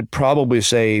 I would probably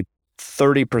say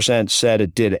 30% said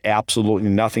it did absolutely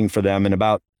nothing for them. And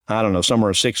about, I don't know,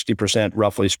 somewhere 60%,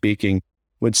 roughly speaking,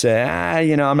 would say,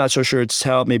 I'm not so sure it's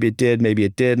helped. Maybe it did, maybe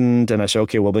it didn't. And I say,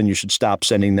 okay, well, then you should stop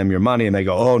sending them your money. And they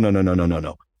go, oh,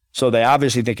 no. So they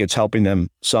obviously think it's helping them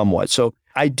somewhat. So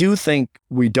I do think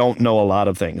we don't know a lot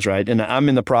of things, right? And I'm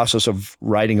in the process of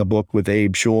writing a book with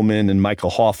Abe Schulman and Michael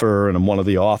Hoffer, and I'm one of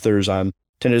the authors on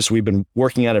tinnitus. We've been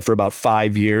working at it for about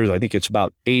 5 years. I think it's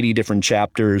about 80 different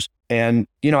chapters. And,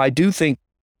 I do think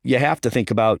you have to think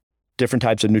about different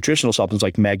types of nutritional supplements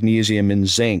like magnesium and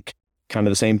zinc, kind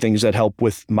of the same things that help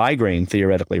with migraine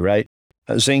theoretically, right?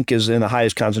 Zinc is in the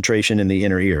highest concentration in the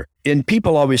inner ear. And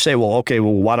people always say, well,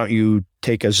 why don't you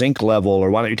take a zinc level,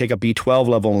 or why don't you take a B12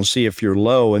 level and see if you're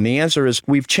low? And the answer is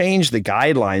we've changed the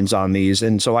guidelines on these.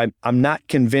 And so I'm not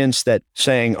convinced that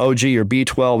saying, oh, gee, your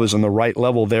B12 is in the right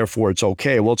level, therefore it's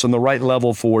okay. Well, it's in the right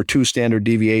level for 2 standard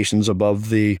deviations above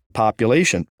the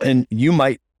population. And you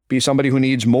might be somebody who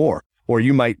needs more, or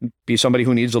you might be somebody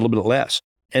who needs a little bit less.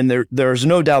 And there's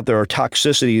no doubt there are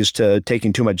toxicities to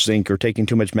taking too much zinc or taking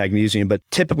too much magnesium, but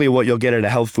typically what you'll get at a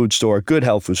health food store, a good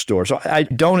health food store. So I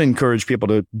don't encourage people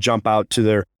to jump out to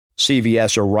their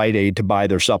CVS or Rite Aid to buy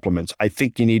their supplements. I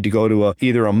think you need to go to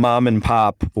either a mom and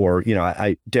pop, or,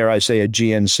 I dare I say a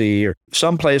GNC, or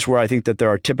some place where I think that there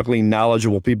are typically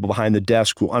knowledgeable people behind the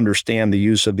desk who understand the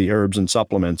use of the herbs and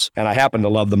supplements. And I happen to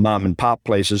love the mom and pop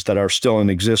places that are still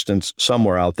in existence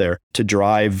somewhere out there to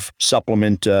drive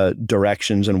supplement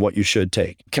directions and what you should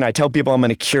take. Can I tell people I'm going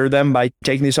to cure them by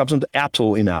taking these supplements?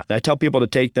 Absolutely not. I tell people to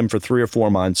take them for 3 or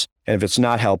 4 months. And if it's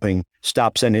not helping,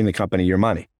 stop sending the company your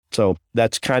money. So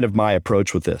that's kind of my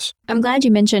approach with this. I'm glad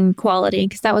you mentioned quality,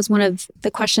 because that was one of the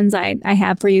questions I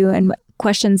have for you, and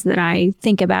questions that I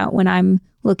think about when I'm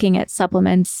looking at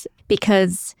supplements,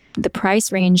 because the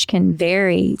price range can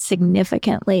vary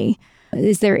significantly.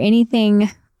 Is there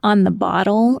anything on the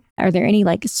bottle? Are there any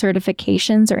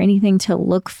certifications or anything to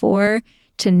look for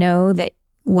to know that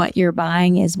what you're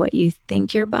buying is what you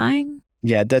think you're buying?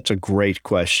 Yeah, that's a great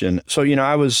question. So,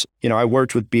 I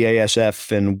worked with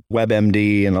BASF and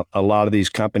WebMD and a lot of these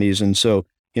companies. And so,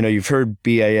 you've heard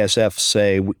BASF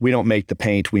say, we don't make the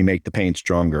paint, we make the paint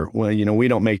stronger. Well, we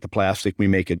don't make the plastic, we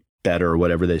make it better, or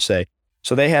whatever they say.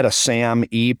 So they had a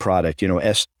SAM-E product,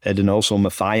 S-adenosyl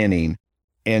methionine.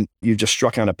 And you just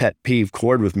struck on a pet peeve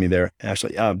chord with me there,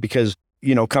 Ashley, because,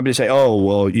 companies say, oh,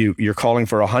 well, you're calling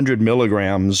for 100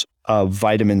 milligrams of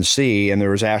vitamin C, and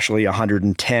there was actually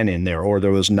 110 in there, or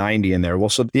there was 90 in there. Well,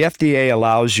 so the FDA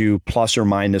allows you plus or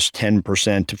minus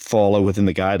 10% to follow within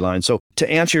the guidelines. So to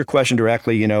answer your question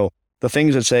directly, the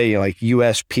things that say like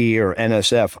USP or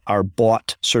NSF are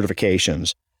bought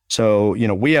certifications. So,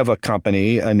 we have a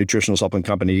company, a nutritional supplement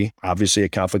company, obviously a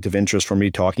conflict of interest for me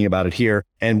talking about it here.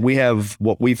 And we have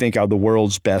what we think are the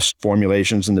world's best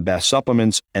formulations and the best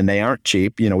supplements, and they aren't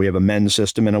cheap. We have a men's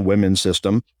system and a women's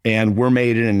system, and we're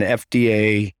made in an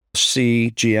FDA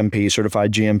GMP,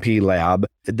 certified GMP lab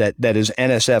that is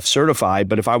NSF certified.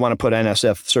 But if I want to put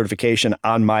NSF certification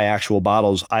on my actual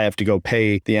bottles, I have to go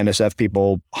pay the NSF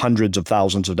people hundreds of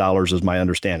thousands of dollars, is my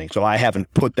understanding. So I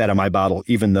haven't put that on my bottle,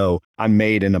 even though I'm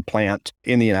made in a plant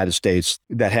in the United States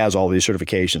that has all these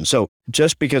certifications. So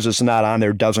just because it's not on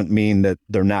there doesn't mean that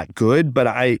they're not good.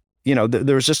 But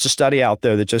there was just a study out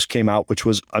there that just came out, which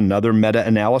was another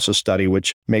meta-analysis study,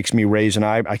 which makes me raise an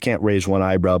eyebrow. I can't raise one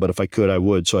eyebrow, but if I could, I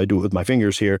would. So I do it with my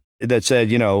fingers here. That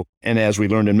said, and as we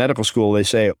learned in medical school, they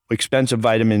say expensive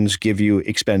vitamins give you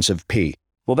expensive pee.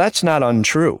 Well, that's not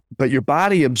untrue, but your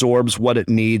body absorbs what it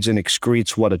needs and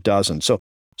excretes what it doesn't. So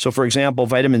for example,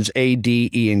 vitamins A,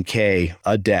 D, E, and K,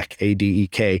 ADEK,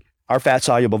 A-D-E-K, are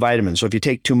fat-soluble vitamins. So if you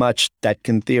take too much, that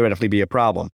can theoretically be a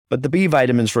problem. But the B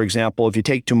vitamins, for example, if you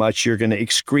take too much, you're going to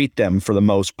excrete them for the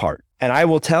most part. And I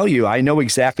will tell you, I know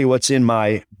exactly what's in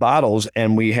my bottles,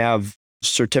 and we have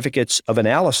certificates of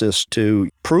analysis to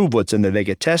prove what's in there. They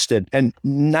get tested. And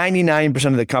 99%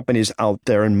 of the companies out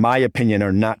there, in my opinion,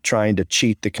 are not trying to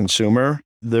cheat the consumer.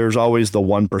 There's always the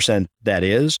 1% that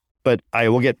is. But I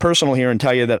will get personal here and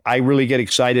tell you that I really get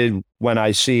excited when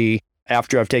I see,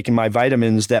 after I've taken my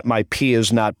vitamins, that my pee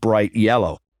is not bright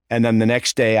yellow. And then the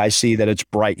next day I see that it's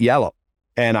bright yellow.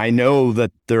 And I know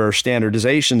that there are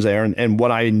standardizations there. And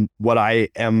what I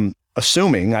am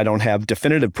assuming, I don't have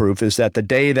definitive proof, is that the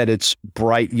day that it's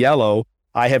bright yellow,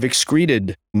 I have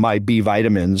excreted my B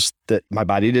vitamins, that my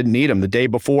body didn't need them. The day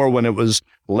before, when it was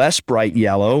less bright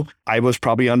yellow, I was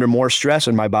probably under more stress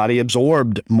and my body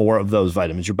absorbed more of those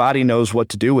vitamins. Your body knows what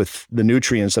to do with the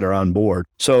nutrients that are on board.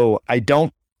 So I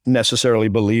don't necessarily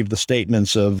believe the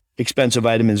statements of expensive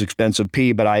vitamins, expensive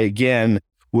pee, but I, again,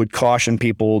 would caution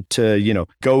people to,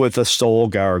 go with a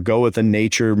Solgar, go with a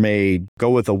Nature Made, go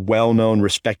with a well-known,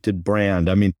 respected brand.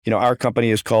 I mean, our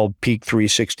company is called Peak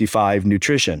 365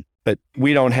 Nutrition, but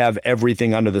we don't have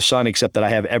everything under the sun except that I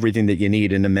have everything that you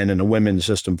need in a men and a women's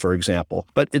system, for example.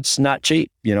 But it's not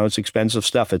cheap. It's expensive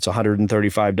stuff. It's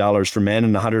 $135 for men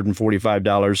and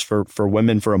 $145 for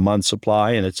women for a month's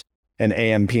supply. And it's an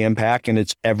AM/PM pack, and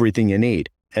it's everything you need.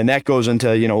 And that goes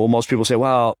into, most people say,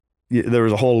 well, there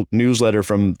was a whole newsletter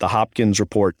from the Hopkins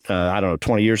report,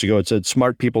 20 years ago. It said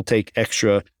smart people take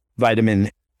extra vitamin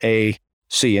A,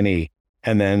 C, and E.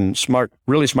 And then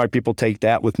really smart people take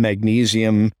that with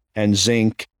magnesium and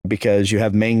zinc, because you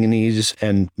have manganese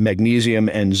and magnesium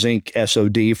and zinc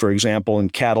SOD, for example,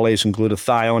 and catalase and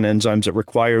glutathione enzymes that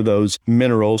require those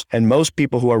minerals. And most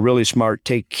people who are really smart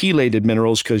take chelated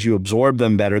minerals because you absorb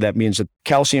them better. That means that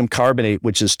calcium carbonate,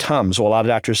 which is Tums. So a lot of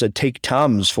doctors said, take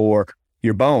Tums for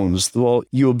your bones. Well,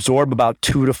 you absorb about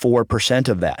 2 to 4%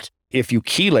 of that. If you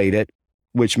chelate it,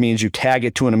 which means you tag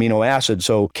it to an amino acid,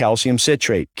 so calcium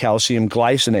citrate, calcium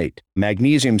glycinate,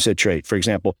 magnesium citrate, for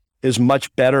example, is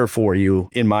much better for you,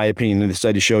 in my opinion, and the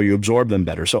studies show you absorb them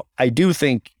better. So I do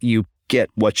think you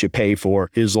get what you pay for,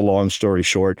 is the long story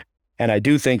short. And I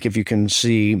do think if you can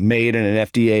see made in an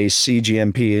FDA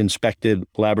CGMP inspected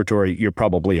laboratory, you're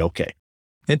probably okay.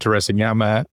 Interesting. Yeah,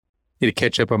 I need to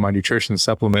catch up on my nutrition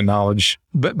supplement knowledge.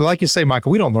 But like you say,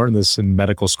 Michael, we don't learn this in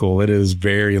medical school. It is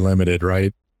very limited,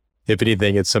 right? If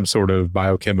anything, it's some sort of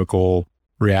biochemical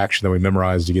reaction that we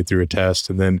memorize to get through a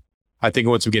test. And then I think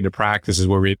once we get into practice is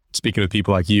where we, speaking with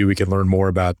people like you, we can learn more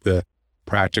about the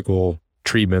practical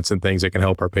treatments and things that can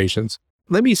help our patients.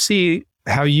 Let me see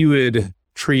how you would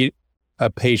treat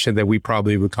a patient that we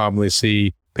probably would commonly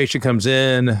see. Patient comes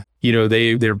in,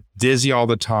 they're dizzy all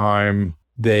the time.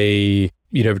 They,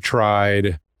 have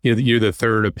tried, you're the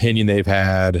third opinion they've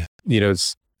had,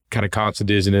 it's kind of constant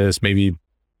dizziness, maybe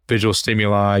visual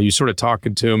stimuli. You sort of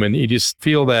talking to them and you just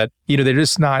feel that, they're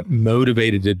just not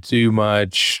motivated to do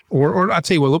much. Or I'd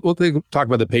say, we'll talk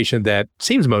about the patient that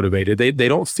seems motivated. They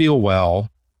don't feel well,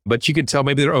 but you can tell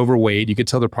maybe they're overweight. You can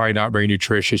tell they're probably not very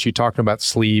nutritious. You're talking about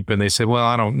sleep and they say, well,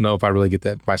 I don't know if I really get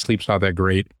that. My sleep's not that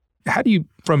great. How do you,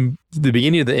 from the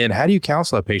beginning to the end, how do you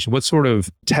counsel a patient? What sort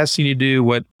of testing you do?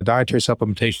 What dietary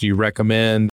supplementation do you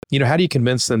recommend? How do you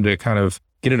convince them to kind of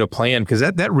get into a plan? Because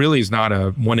that really is not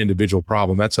a one individual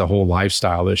problem. That's a whole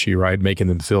lifestyle issue, right? Making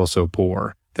them feel so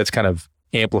poor. That's kind of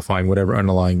amplifying whatever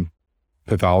underlying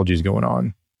pathology is going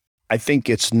on. I think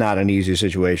it's not an easy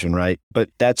situation, right? But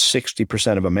that's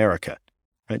 60% of America,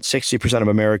 right? 60% of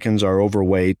Americans are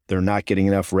overweight. They're not getting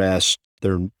enough rest.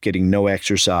 They're getting no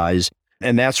exercise.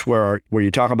 And that's where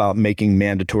you talk about making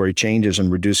mandatory changes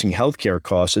and reducing healthcare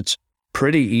costs. It's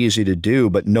pretty easy to do,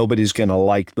 but nobody's going to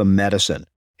like the medicine.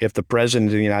 If the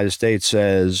president of the United States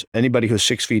says anybody who's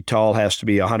 6 feet tall has to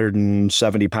be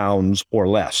 170 pounds or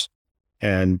less,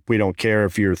 and we don't care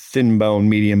if you're thin bone,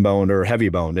 medium bone, or heavy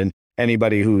boned, and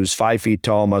anybody who's 5 feet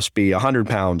tall must be 100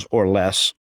 pounds or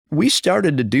less. We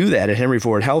started to do that at Henry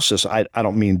Ford Health System. I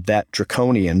don't mean that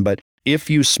draconian, but if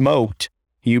you smoked,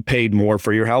 you paid more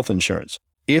for your health insurance.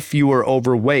 If you were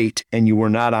overweight and you were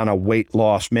not on a weight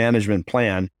loss management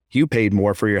plan, you paid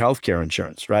more for your healthcare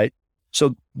insurance, right?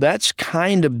 So that's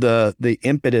kind of the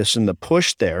impetus and the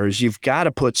push there is you've got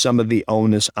to put some of the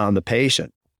onus on the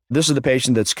patient. This is the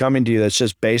patient that's coming to you that's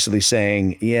just basically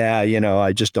saying, yeah,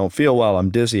 I just don't feel well.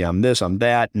 I'm dizzy. I'm this, I'm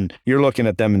that. And you're looking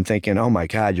at them and thinking, oh my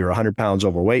God, you're 100 pounds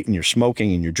overweight and you're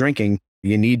smoking and you're drinking.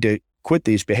 You need to quit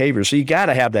these behaviors. So you got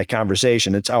to have that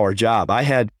conversation. It's our job. I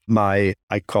had I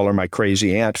call her my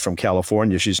crazy aunt from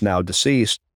California. She's now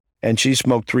deceased. And she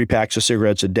smoked 3 packs of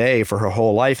cigarettes a day for her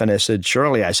whole life. And I said,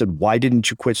 Shirley, why didn't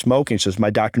you quit smoking? She says,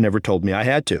 my doctor never told me I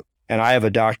had to. And I have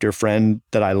a doctor friend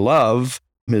that I love.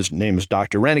 His name is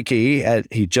Dr. Renicky.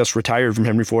 He just retired from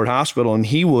Henry Ford Hospital. And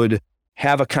he would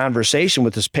have a conversation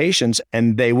with his patients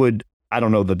and they would, I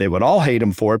don't know that they would all hate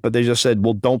him for it, but they just said,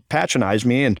 well, don't patronize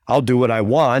me and I'll do what I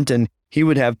want. And he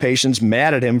would have patients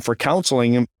mad at him for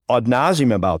counseling him ad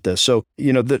nauseum about this. So,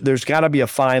 there's got to be a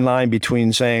fine line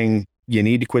between saying you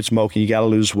need to quit smoking, you got to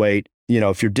lose weight.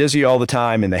 If you're dizzy all the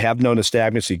time and they have no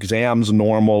nystagmus, the exam's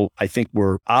normal, I think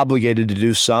we're obligated to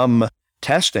do some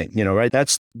testing, right?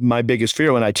 That's my biggest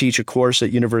fear when I teach a course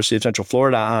at University of Central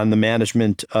Florida on the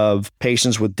management of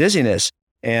patients with dizziness.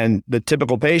 And the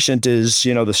typical patient is,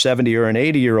 the 70 or an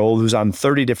 80-year-old who's on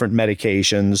 30 different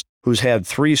medications, who's had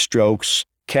 3 strokes,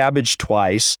 cabbage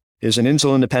twice, is an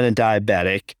insulin-dependent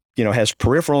diabetic, has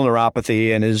peripheral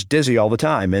neuropathy and is dizzy all the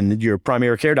time. And your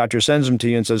primary care doctor sends them to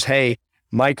you and says, hey,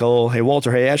 Michael, hey,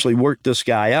 Walter, hey, Ashley, work this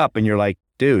guy up. And you're like,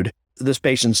 dude, this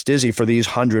patient's dizzy for these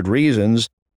 100 reasons.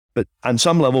 But on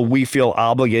some level, we feel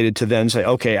obligated to then say,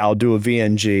 okay, I'll do a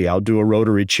VNG, I'll do a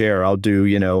rotary chair, I'll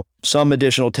do, some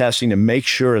additional testing to make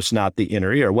sure it's not the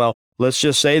inner ear. Well, let's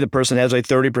just say the person has a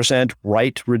 30%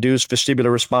 right reduced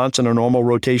vestibular response in a normal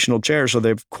rotational chair. So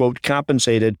they've, quote,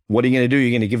 compensated. What are you going to do?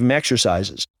 You're going to give them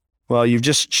exercises. Well, you've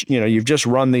just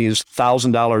run these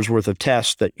 $1,000 worth of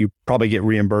tests that you probably get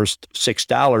reimbursed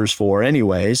 $6 for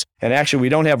anyways. And actually, we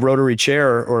don't have rotary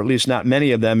chair, or at least not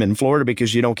many of them in Florida,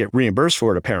 because you don't get reimbursed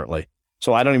for it, apparently.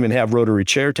 So I don't even have rotary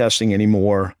chair testing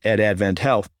anymore at Advent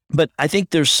Health. But I think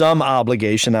there's some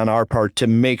obligation on our part to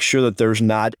make sure that there's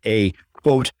not a,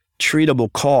 quote,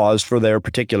 treatable cause for their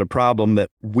particular problem that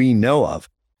we know of.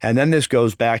 And then this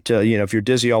goes back to, if you're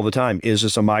dizzy all the time, is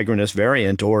this a migrainous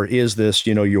variant, or is this,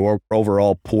 your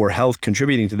overall poor health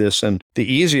contributing to this? And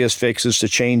the easiest fix is to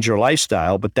change your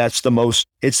lifestyle, but it's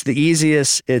the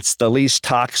easiest, it's the least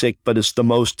toxic, but it's the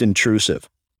most intrusive,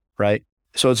 right?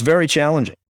 So it's very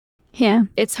challenging. Yeah,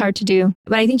 it's hard to do.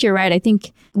 But I think you're right. I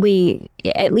think we,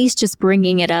 at least just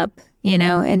bringing it up,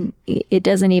 and it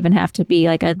doesn't even have to be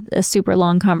like a super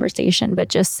long conversation, but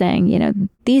just saying,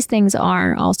 these things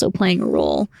are also playing a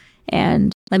role.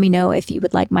 And let me know if you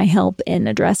would like my help in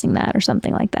addressing that or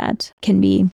something like that. Can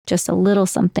be just a little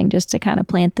something just to kind of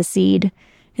plant the seed,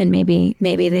 and maybe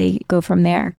they go from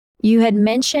there. You had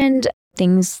mentioned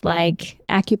things like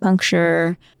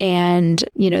acupuncture and,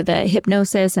 the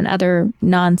hypnosis and other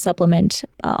non-supplement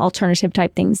alternative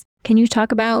type things. Can you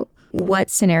talk about what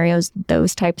scenarios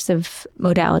those types of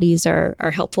modalities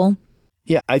are helpful?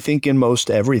 Yeah, I think in most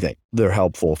everything, they're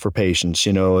helpful for patients.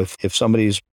 If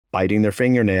somebody's biting their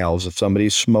fingernails, if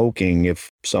somebody's smoking, if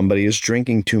somebody is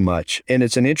drinking too much. And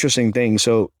it's an interesting thing.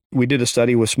 So we did a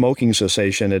study with smoking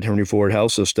cessation at Henry Ford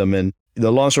Health System. And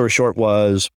the long story short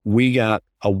was we got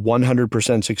a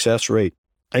 100% success rate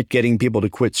at getting people to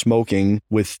quit smoking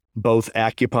with both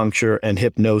acupuncture and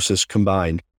hypnosis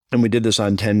combined. And we did this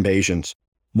on 10 patients.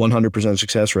 100%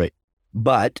 success rate,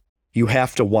 but you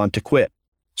have to want to quit.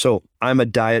 So I'm a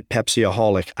Diet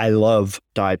Pepsi-aholic. I love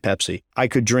Diet Pepsi. I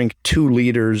could drink 2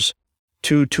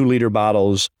 2-liter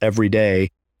bottles every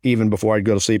day, even before I'd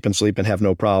go to sleep and have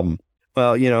no problem.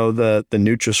 Well, the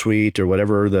NutraSweet or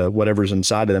whatever's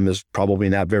inside of them is probably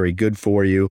not very good for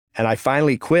you. And I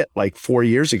finally quit like 4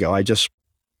 years ago. I just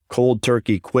cold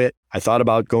turkey quit. I thought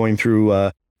about going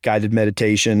through guided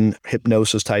meditation,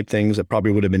 hypnosis type things that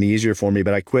probably would have been easier for me,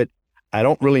 but I quit. I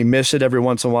don't really miss it every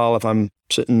once in a while if I'm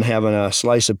sitting having a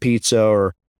slice of pizza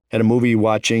or at a movie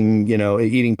watching,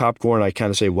 eating popcorn. I kind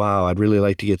of say, wow, I'd really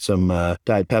like to get some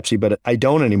Diet Pepsi, but I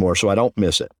don't anymore, so I don't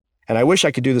miss it. And I wish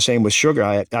I could do the same with sugar.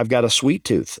 I've got a sweet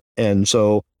tooth, and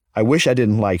so I wish I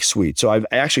didn't like sweet. So I've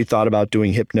actually thought about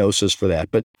doing hypnosis for that.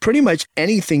 But pretty much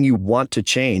anything you want to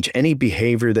change, any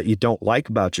behavior that you don't like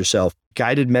about yourself,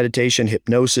 guided meditation,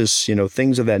 hypnosis,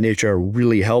 things of that nature are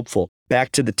really helpful.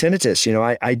 Back to the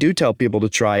tinnitus, I do tell people to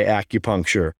try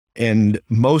acupuncture. And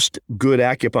most good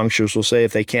acupuncturists will say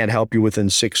if they can't help you within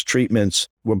 6 treatments,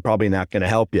 we're probably not going to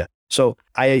help you. So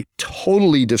I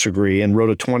totally disagree and wrote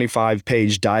a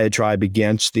 25-page diatribe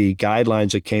against the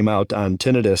guidelines that came out on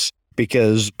tinnitus,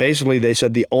 because basically they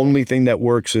said the only thing that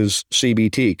works is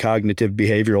CBT, cognitive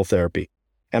behavioral therapy.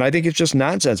 And I think it's just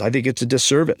nonsense. I think it's a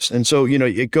disservice. And so,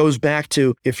 it goes back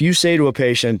to, if you say to a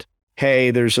patient, hey,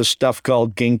 there's a stuff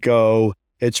called ginkgo,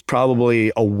 it's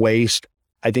probably a waste.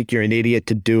 I think you're an idiot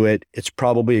to do it. It's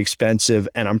probably expensive,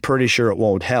 and I'm pretty sure it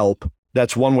won't help.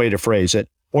 That's one way to phrase it.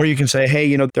 Or you can say,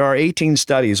 hey, there are 18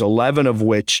 studies, 11 of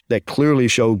which that clearly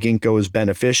show ginkgo is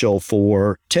beneficial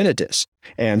for tinnitus,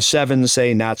 and 7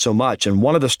 say not so much. And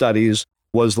one of the studies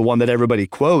was the one that everybody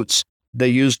quotes. They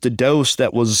used a dose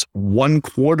that was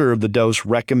 1/4 of the dose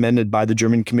recommended by the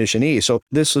German Commission E. So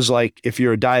this is like if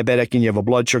you're a diabetic and you have a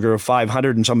blood sugar of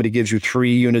 500 and somebody gives you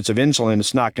 3 units of insulin,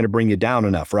 it's not going to bring you down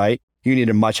enough, right? You need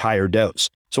a much higher dose.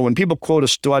 So when people quote a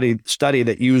study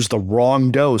that used the wrong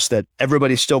dose that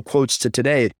everybody still quotes to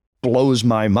today, it blows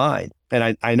my mind.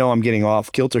 And I know I'm getting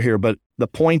off kilter here, but the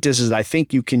point is I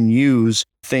think you can use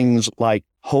things like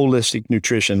holistic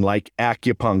nutrition, like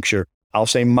acupuncture, I'll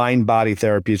say mind-body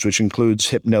therapies, which includes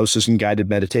hypnosis and guided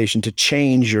meditation, to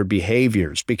change your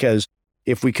behaviors. Because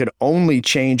if we could only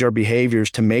change our behaviors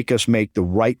to make us make the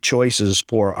right choices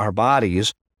for our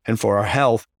bodies and for our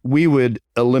health, we would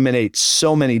eliminate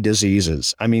so many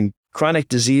diseases. I mean, chronic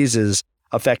diseases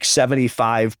affect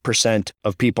 75%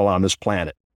 of people on this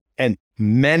planet. And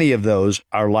many of those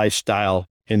are lifestyle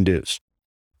induced.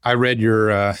 I read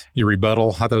your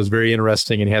rebuttal. I thought it was very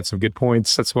interesting and you had some good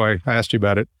points. That's why I asked you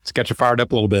about it. It's got you fired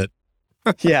up a little bit.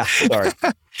 Yeah, sorry.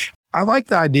 I like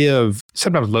the idea of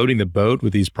sometimes loading the boat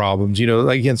with these problems.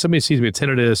 Like again, somebody sees me with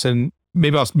tinnitus and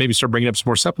maybe I'll start bringing up some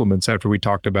more supplements after we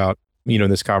talked about, in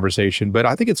this conversation. But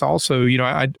I think it's also,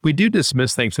 we do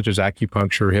dismiss things such as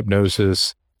acupuncture,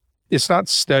 hypnosis. It's not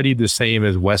studied the same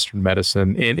as Western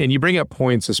medicine. And you bring up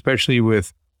points, especially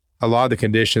with a lot of the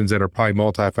conditions that are probably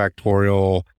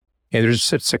multifactorial. And there's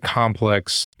such a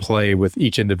complex play with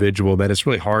each individual that it's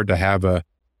really hard to have what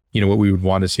we would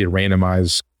want to see, a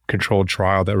randomized controlled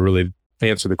trial that really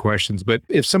answer the questions. But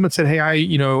if someone said, hey,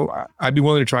 I'd be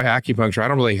willing to try acupuncture. I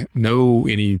don't really know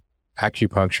any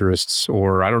acupuncturists,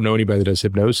 or I don't know anybody that does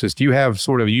hypnosis. Do you have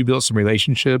you built some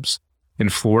relationships in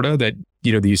Florida that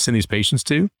you send these patients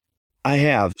to? I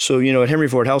have. So, at Henry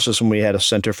Ford Health System, we had a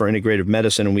Center for Integrative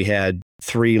Medicine, and we had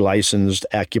 3 licensed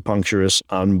acupuncturists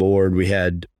on board. We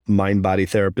had mind-body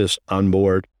therapists on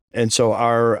board. And so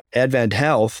our Advent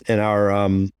Health and our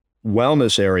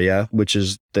wellness area, which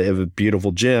is, they have a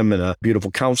beautiful gym and a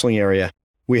beautiful counseling area,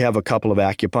 we have a couple of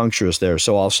acupuncturists there.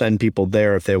 So I'll send people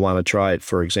there if they want to try it,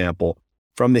 for example.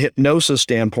 From the hypnosis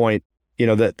standpoint,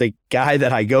 the guy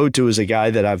that I go to is a guy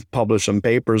that I've published some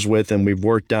papers with, and we've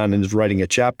worked on and is writing a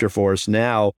chapter for us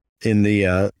now in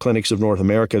the Clinics of North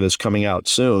America that's coming out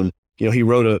soon. He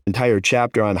wrote an entire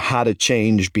chapter on how to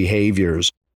change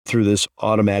behaviors through this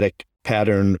automatic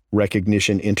pattern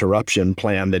recognition interruption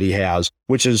plan that he has,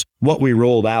 which is what we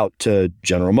rolled out to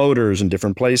General Motors and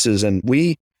different places. And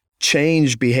we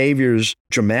changed behaviors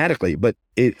dramatically, but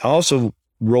it also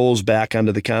rolls back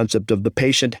onto the concept of the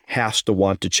patient has to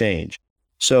want to change.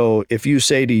 So if you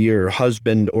say to your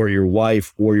husband or your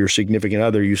wife or your significant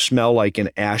other, you smell like an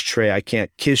ashtray, I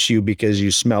can't kiss you because you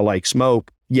smell like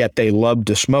smoke, yet they love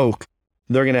to smoke,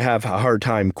 they're going to have a hard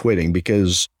time quitting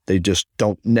because they just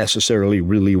don't necessarily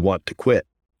really want to quit.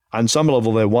 On some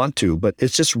level, they want to, but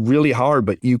it's just really hard.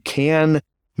 But you can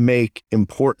make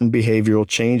important behavioral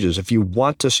changes. If you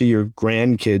want to see your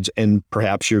grandkids and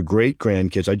perhaps your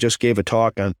great-grandkids, I just gave a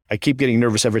talk on, I keep getting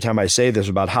nervous every time I say this,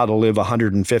 about how to live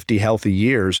 150 healthy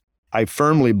years. I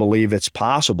firmly believe it's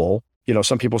possible.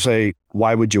 Some people say,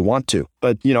 why would you want to?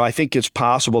 But, I think it's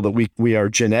possible that we are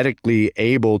genetically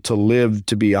able to live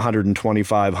to be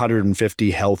 125,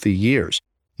 150 healthy years.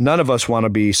 None of us want to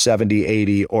be 70,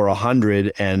 80, or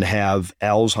 100 and have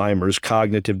Alzheimer's,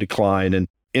 cognitive decline, and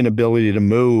inability to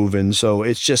move. And so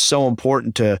it's just so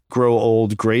important to grow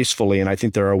old gracefully. And I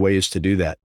think there are ways to do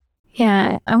that.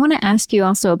 Yeah. I want to ask you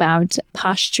also about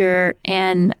posture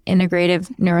and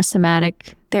integrative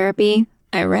neurosomatic therapy.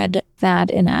 I read that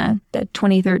in the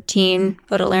 2013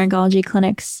 Otolaryngology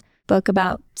Clinic's book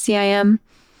about CIM.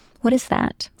 What is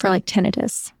that for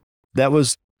tinnitus? That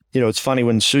was, it's funny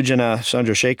when Sujana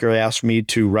Chandrasekhar asked me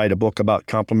to write a book about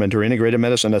complementary integrative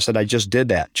medicine, I said, I just did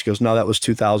that. She goes, no, that was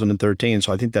 2013.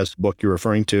 So I think that's the book you're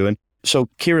referring to. And so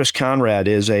Kiris Conrad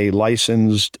is a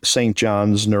licensed St.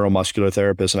 John's neuromuscular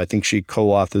therapist, and I think she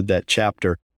co-authored that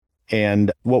chapter.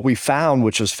 And what we found,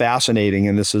 which was fascinating,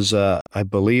 and this is, I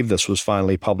believe this was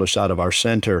finally published out of our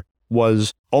center,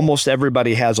 was almost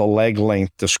everybody has a leg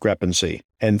length discrepancy,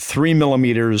 and 3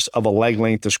 millimeters of a leg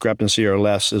length discrepancy or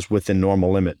less is within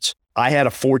normal limits. I had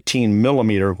a 14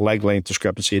 millimeter leg length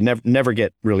discrepancy. Never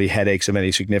get really headaches of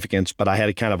any significance, but I had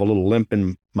a kind of a little limp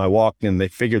in my walk, and they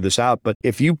figured this out. But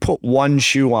if you put one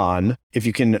shoe on, if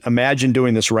you can imagine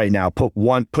doing this right now, put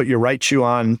your right shoe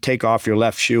on, take off your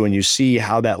left shoe, and you see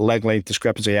how that leg length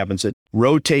discrepancy happens. It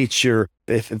rotates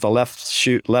if the left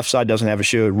side doesn't have a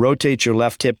shoe, it rotates your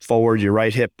left hip forward, your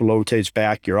right hip rotates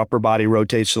back, your upper body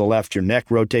rotates to the left, your neck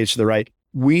rotates to the right.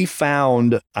 We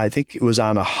found, I think it was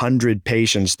on 100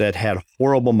 patients that had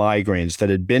horrible migraines that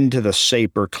had been to the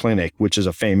SAPER Clinic, which is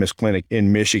a famous clinic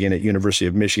in Michigan at University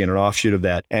of Michigan, an offshoot of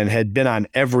that, and had been on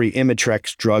every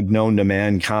Imitrex drug known to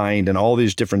mankind and all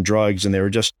these different drugs, and they were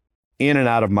just in and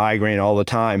out of migraine all the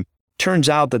time. Turns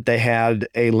out that they had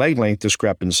a leg length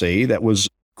discrepancy that was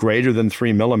greater than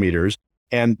 3 millimeters,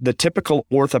 and the typical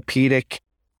orthopedic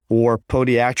or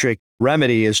podiatric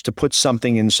remedy is to put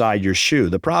something inside your shoe.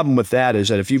 The problem with that is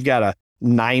that if you've got a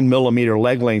 9 millimeter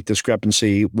leg length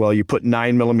discrepancy, well, you put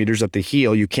 9 millimeters at the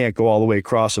heel, you can't go all the way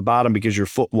across the bottom because your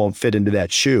foot won't fit into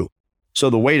that shoe.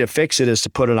 So the way to fix it is to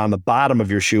put it on the bottom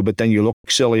of your shoe, but then you look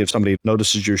silly if somebody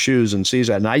notices your shoes and sees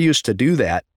that. And I used to do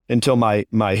that until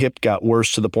my hip got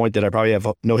worse to the point that I probably have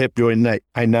no hip joint. And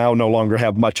I now no longer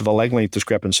have much of a leg length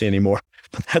discrepancy anymore.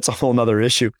 But that's a whole nother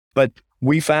issue. But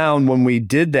we found when we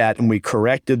did that and we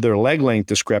corrected their leg length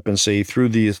discrepancy through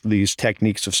these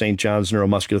techniques of St. John's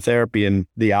neuromuscular therapy and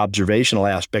the observational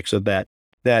aspects of that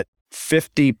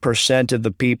 50% of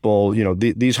the people,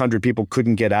 these 100 people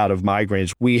couldn't get out of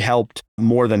migraines. We helped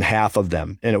more than half of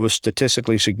them, and it was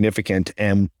statistically significant.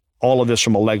 And all of this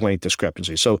from a leg length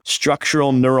discrepancy. So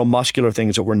structural neuromuscular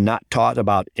things that we're not taught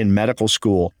about in medical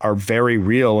school are very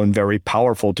real and very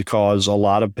powerful to cause a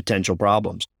lot of potential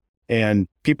problems. And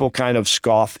people kind of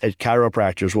scoff at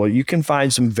chiropractors. Well, you can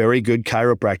find some very good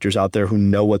chiropractors out there who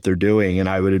know what they're doing. And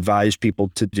I would advise people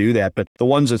to do that. But the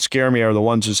ones that scare me are the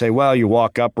ones who say, well, you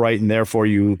walk upright and therefore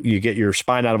you get your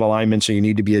spine out of alignment. So you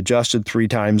need to be adjusted 3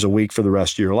 times a week for the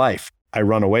rest of your life. I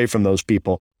run away from those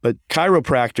people. But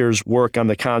chiropractors work on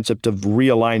the concept of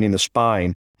realigning the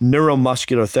spine.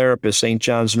 Neuromuscular therapist, St.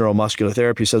 John's Neuromuscular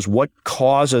Therapy, says what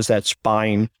causes that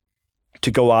spine to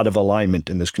go out of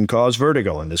alignment. And this can cause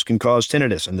vertigo, and this can cause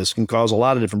tinnitus, and this can cause a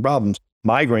lot of different problems,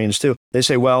 migraines too. They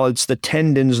say, well, it's the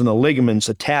tendons and the ligaments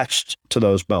attached to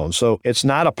those bones. So it's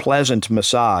not a pleasant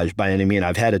massage by any means.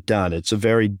 I've had it done. It's a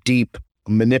very deep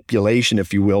manipulation,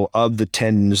 if you will, of the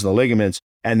tendons and the ligaments.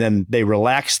 And then they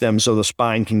relax them so the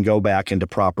spine can go back into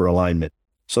proper alignment.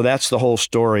 So that's the whole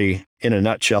story in a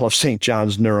nutshell of St.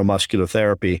 John's Neuromuscular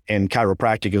Therapy and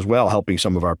chiropractic as well, helping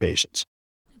some of our patients.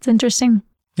 It's interesting.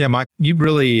 Yeah, Mike, you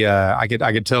really, I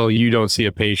could tell you don't see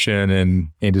a patient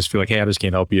and just feel like, hey, I just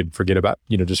can't help you and forget about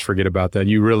that.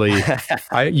 You really,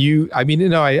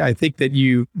 I think that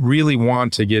you really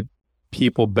want to get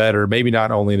people better, maybe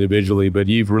not only individually, but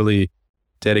you've really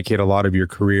dedicated a lot of your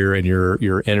career and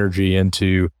your energy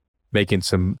into making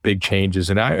some big changes.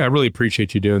 And I really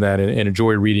appreciate you doing that and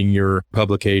enjoy reading your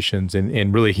publications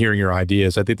and really hearing your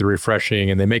ideas. I think they're refreshing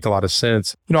and they make a lot of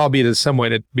sense. Albeit in some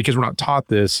way because we're not taught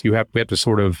this, we have to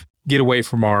sort of get away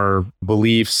from our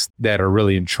beliefs that are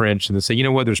really entrenched and then say, you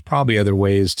know what, there's probably other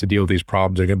ways to deal with these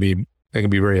problems that can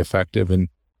be very effective. And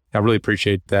I really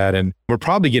appreciate that. And we're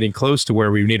probably getting close to where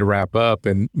we need to wrap up,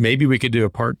 and maybe we could do a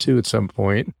part 2 at some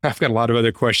point. I've got a lot of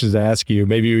other questions to ask you.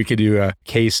 Maybe we could do a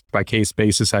case by case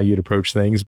basis, how you'd approach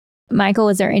things. Michael,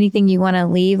 is there anything you want to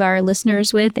leave our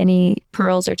listeners with? Any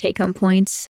pearls or take home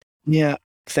points? Yeah,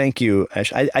 thank you,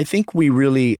 Ash. I think we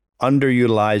really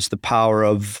underutilize the power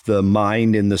of the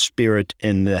mind and the spirit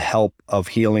in the help of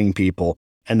healing people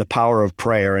and the power of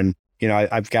prayer. And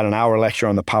I've got an hour lecture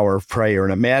on the power of prayer,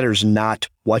 and it matters not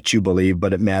what you believe,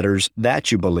 but it matters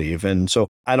that you believe. And so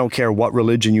I don't care what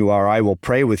religion you are, I will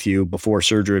pray with you before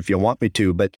surgery if you want me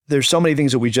to. But there's so many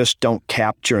things that we just don't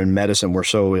capture in medicine. We're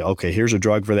so, okay, here's a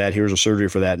drug for that, here's a surgery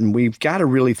for that. And we've got to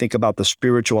really think about the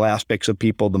spiritual aspects of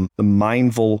people, the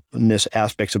mindfulness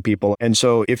aspects of people. And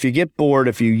so if you get bored,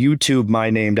 if you YouTube my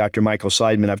name, Dr. Michael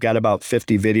Seidman, I've got about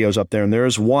 50 videos up there. And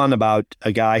there's one about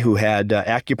a guy who had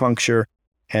acupuncture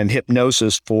and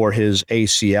hypnosis for his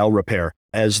ACL repair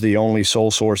as the only sole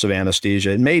source of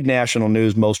anesthesia. It made national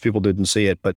news. Most people didn't see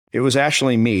it, but it was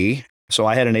actually me. So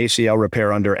I had an ACL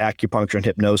repair under acupuncture and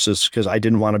hypnosis because I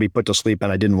didn't want to be put to sleep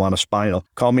and I didn't want a spinal.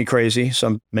 Call me crazy.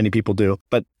 Many people do,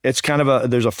 but it's kind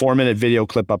of there's a 4-minute video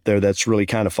clip up there that's really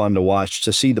kind of fun to watch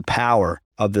to see the power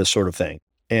of this sort of thing.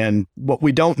 And what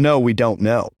we don't know, we don't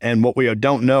know. And what we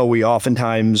don't know, we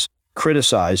oftentimes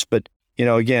criticize, but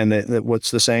again,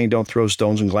 what's the saying? Don't throw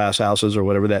stones in glass houses or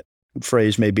whatever that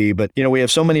phrase may be. But, we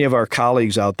have so many of our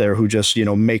colleagues out there who just,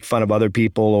 make fun of other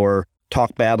people or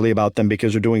talk badly about them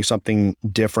because they're doing something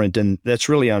different. And that's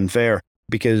really unfair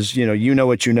because, you know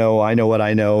what you know, I know what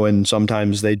I know, and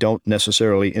sometimes they don't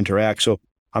necessarily interact. So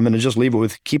I'm going to just leave it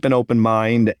with keep an open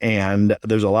mind. And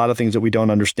there's a lot of things that we don't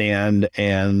understand.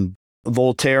 And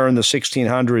Voltaire in the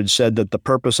 1600s said that the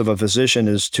purpose of a physician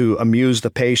is to amuse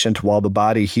the patient while the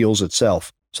body heals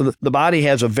itself. So the body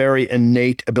has a very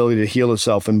innate ability to heal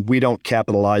itself, and we don't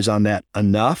capitalize on that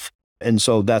enough. And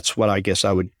so that's what I guess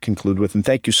I would conclude with. And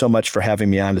thank you so much for having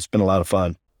me on. It's been a lot of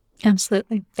fun.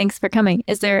 Absolutely. Thanks for coming.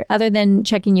 Is there, other than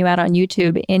checking you out on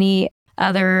YouTube, any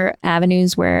other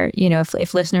avenues where,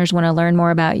 if listeners want to learn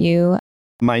more about you?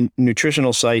 My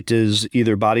nutritional site is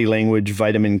either Body Language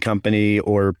Vitamin Company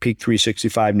or Peak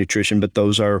 365 Nutrition, but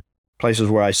those are places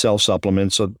where I sell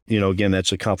supplements. So, again,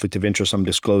 that's a conflict of interest I'm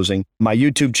disclosing. My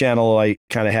YouTube channel, I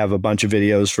kind of have a bunch of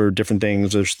videos for different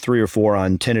things. There's 3 or 4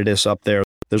 on tinnitus up there.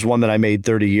 There's one that I made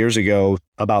 30 years ago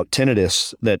about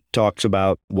tinnitus that talks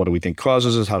about what do we think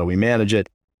causes it, how do we manage it.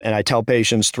 And I tell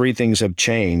patients 3 things have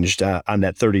changed on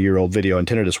that 30-year-old video on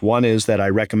tinnitus. One is that I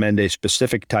recommend a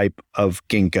specific type of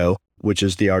ginkgo, which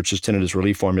is the Arches Tinnitus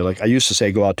Relief Formula. I used to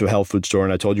say go out to a health food store,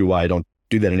 and I told you why I don't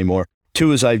do that anymore.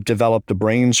 2 is I've developed a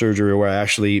brain surgery where I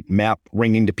actually map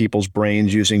ringing to people's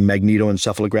brains using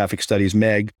magnetoencephalographic studies,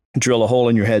 MEG, drill a hole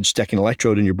in your head, stick an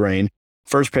electrode in your brain.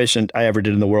 First patient I ever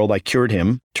did in the world, I cured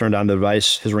him, turned on the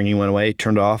device, his ringing went away,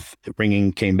 turned off,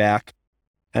 ringing came back.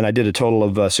 And I did a total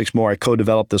of 6 more. I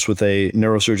co-developed this with a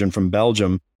neurosurgeon from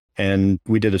Belgium, and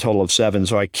we did a total of 7.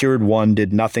 So I cured 1,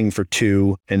 did nothing for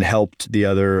 2, and helped the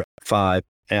other 5.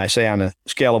 And I say on a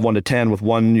scale of 1 to 10, with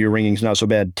 1, your ringing's not so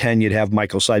bad. 10, you'd have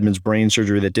Michael Seidman's brain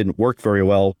surgery that didn't work very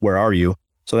well. Where are you?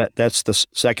 So that's the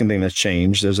second thing that's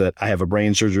changed, is that I have a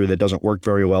brain surgery that doesn't work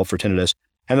very well for tinnitus.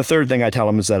 And the third thing I tell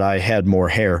them is that I had more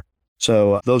hair.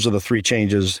 So those are the 3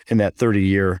 changes in that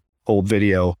 30-year-old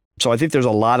video. So I think there's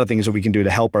a lot of things that we can do to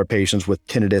help our patients with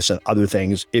tinnitus and other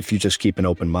things if you just keep an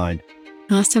open mind.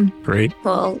 Awesome. Great.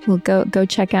 Well, we'll go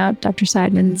check out Dr.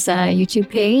 Seidman's YouTube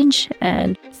page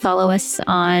and follow us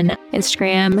on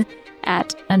Instagram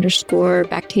at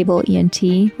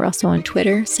 _BacktableENT. We're also on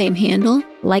Twitter, same handle.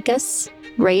 Like us,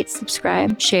 rate,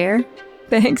 subscribe, share.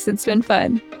 Thanks. It's been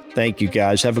fun. Thank you,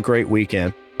 guys. Have a great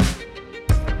weekend.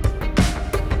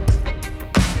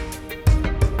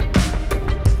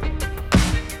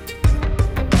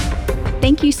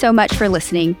 Thank you so much for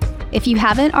listening. If you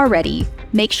haven't already,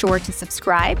 make sure to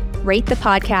subscribe, rate the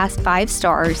podcast 5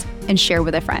 stars, and share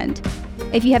with a friend.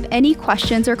 If you have any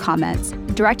questions or comments,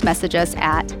 direct message us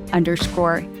at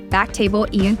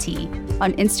 _BacktableENT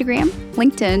on Instagram,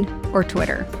 LinkedIn, or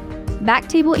Twitter.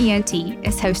 Backtable ENT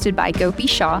is hosted by Gopi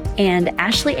Shah And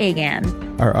Ashley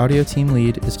Agan. Our audio team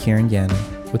lead is Kieran Gannon,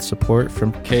 with support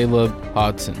from Caleb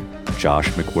Hodson, Josh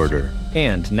McWhirter,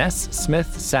 and Ness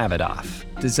Smith-Savadoff.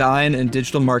 Design and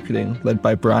digital marketing led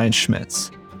by Brian Schmitz,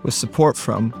 with support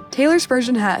from Taylor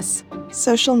Spurgeon Hess.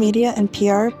 Social media and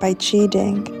PR by Chi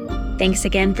Ding. Thanks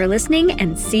again for listening,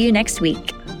 and see you next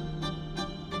week.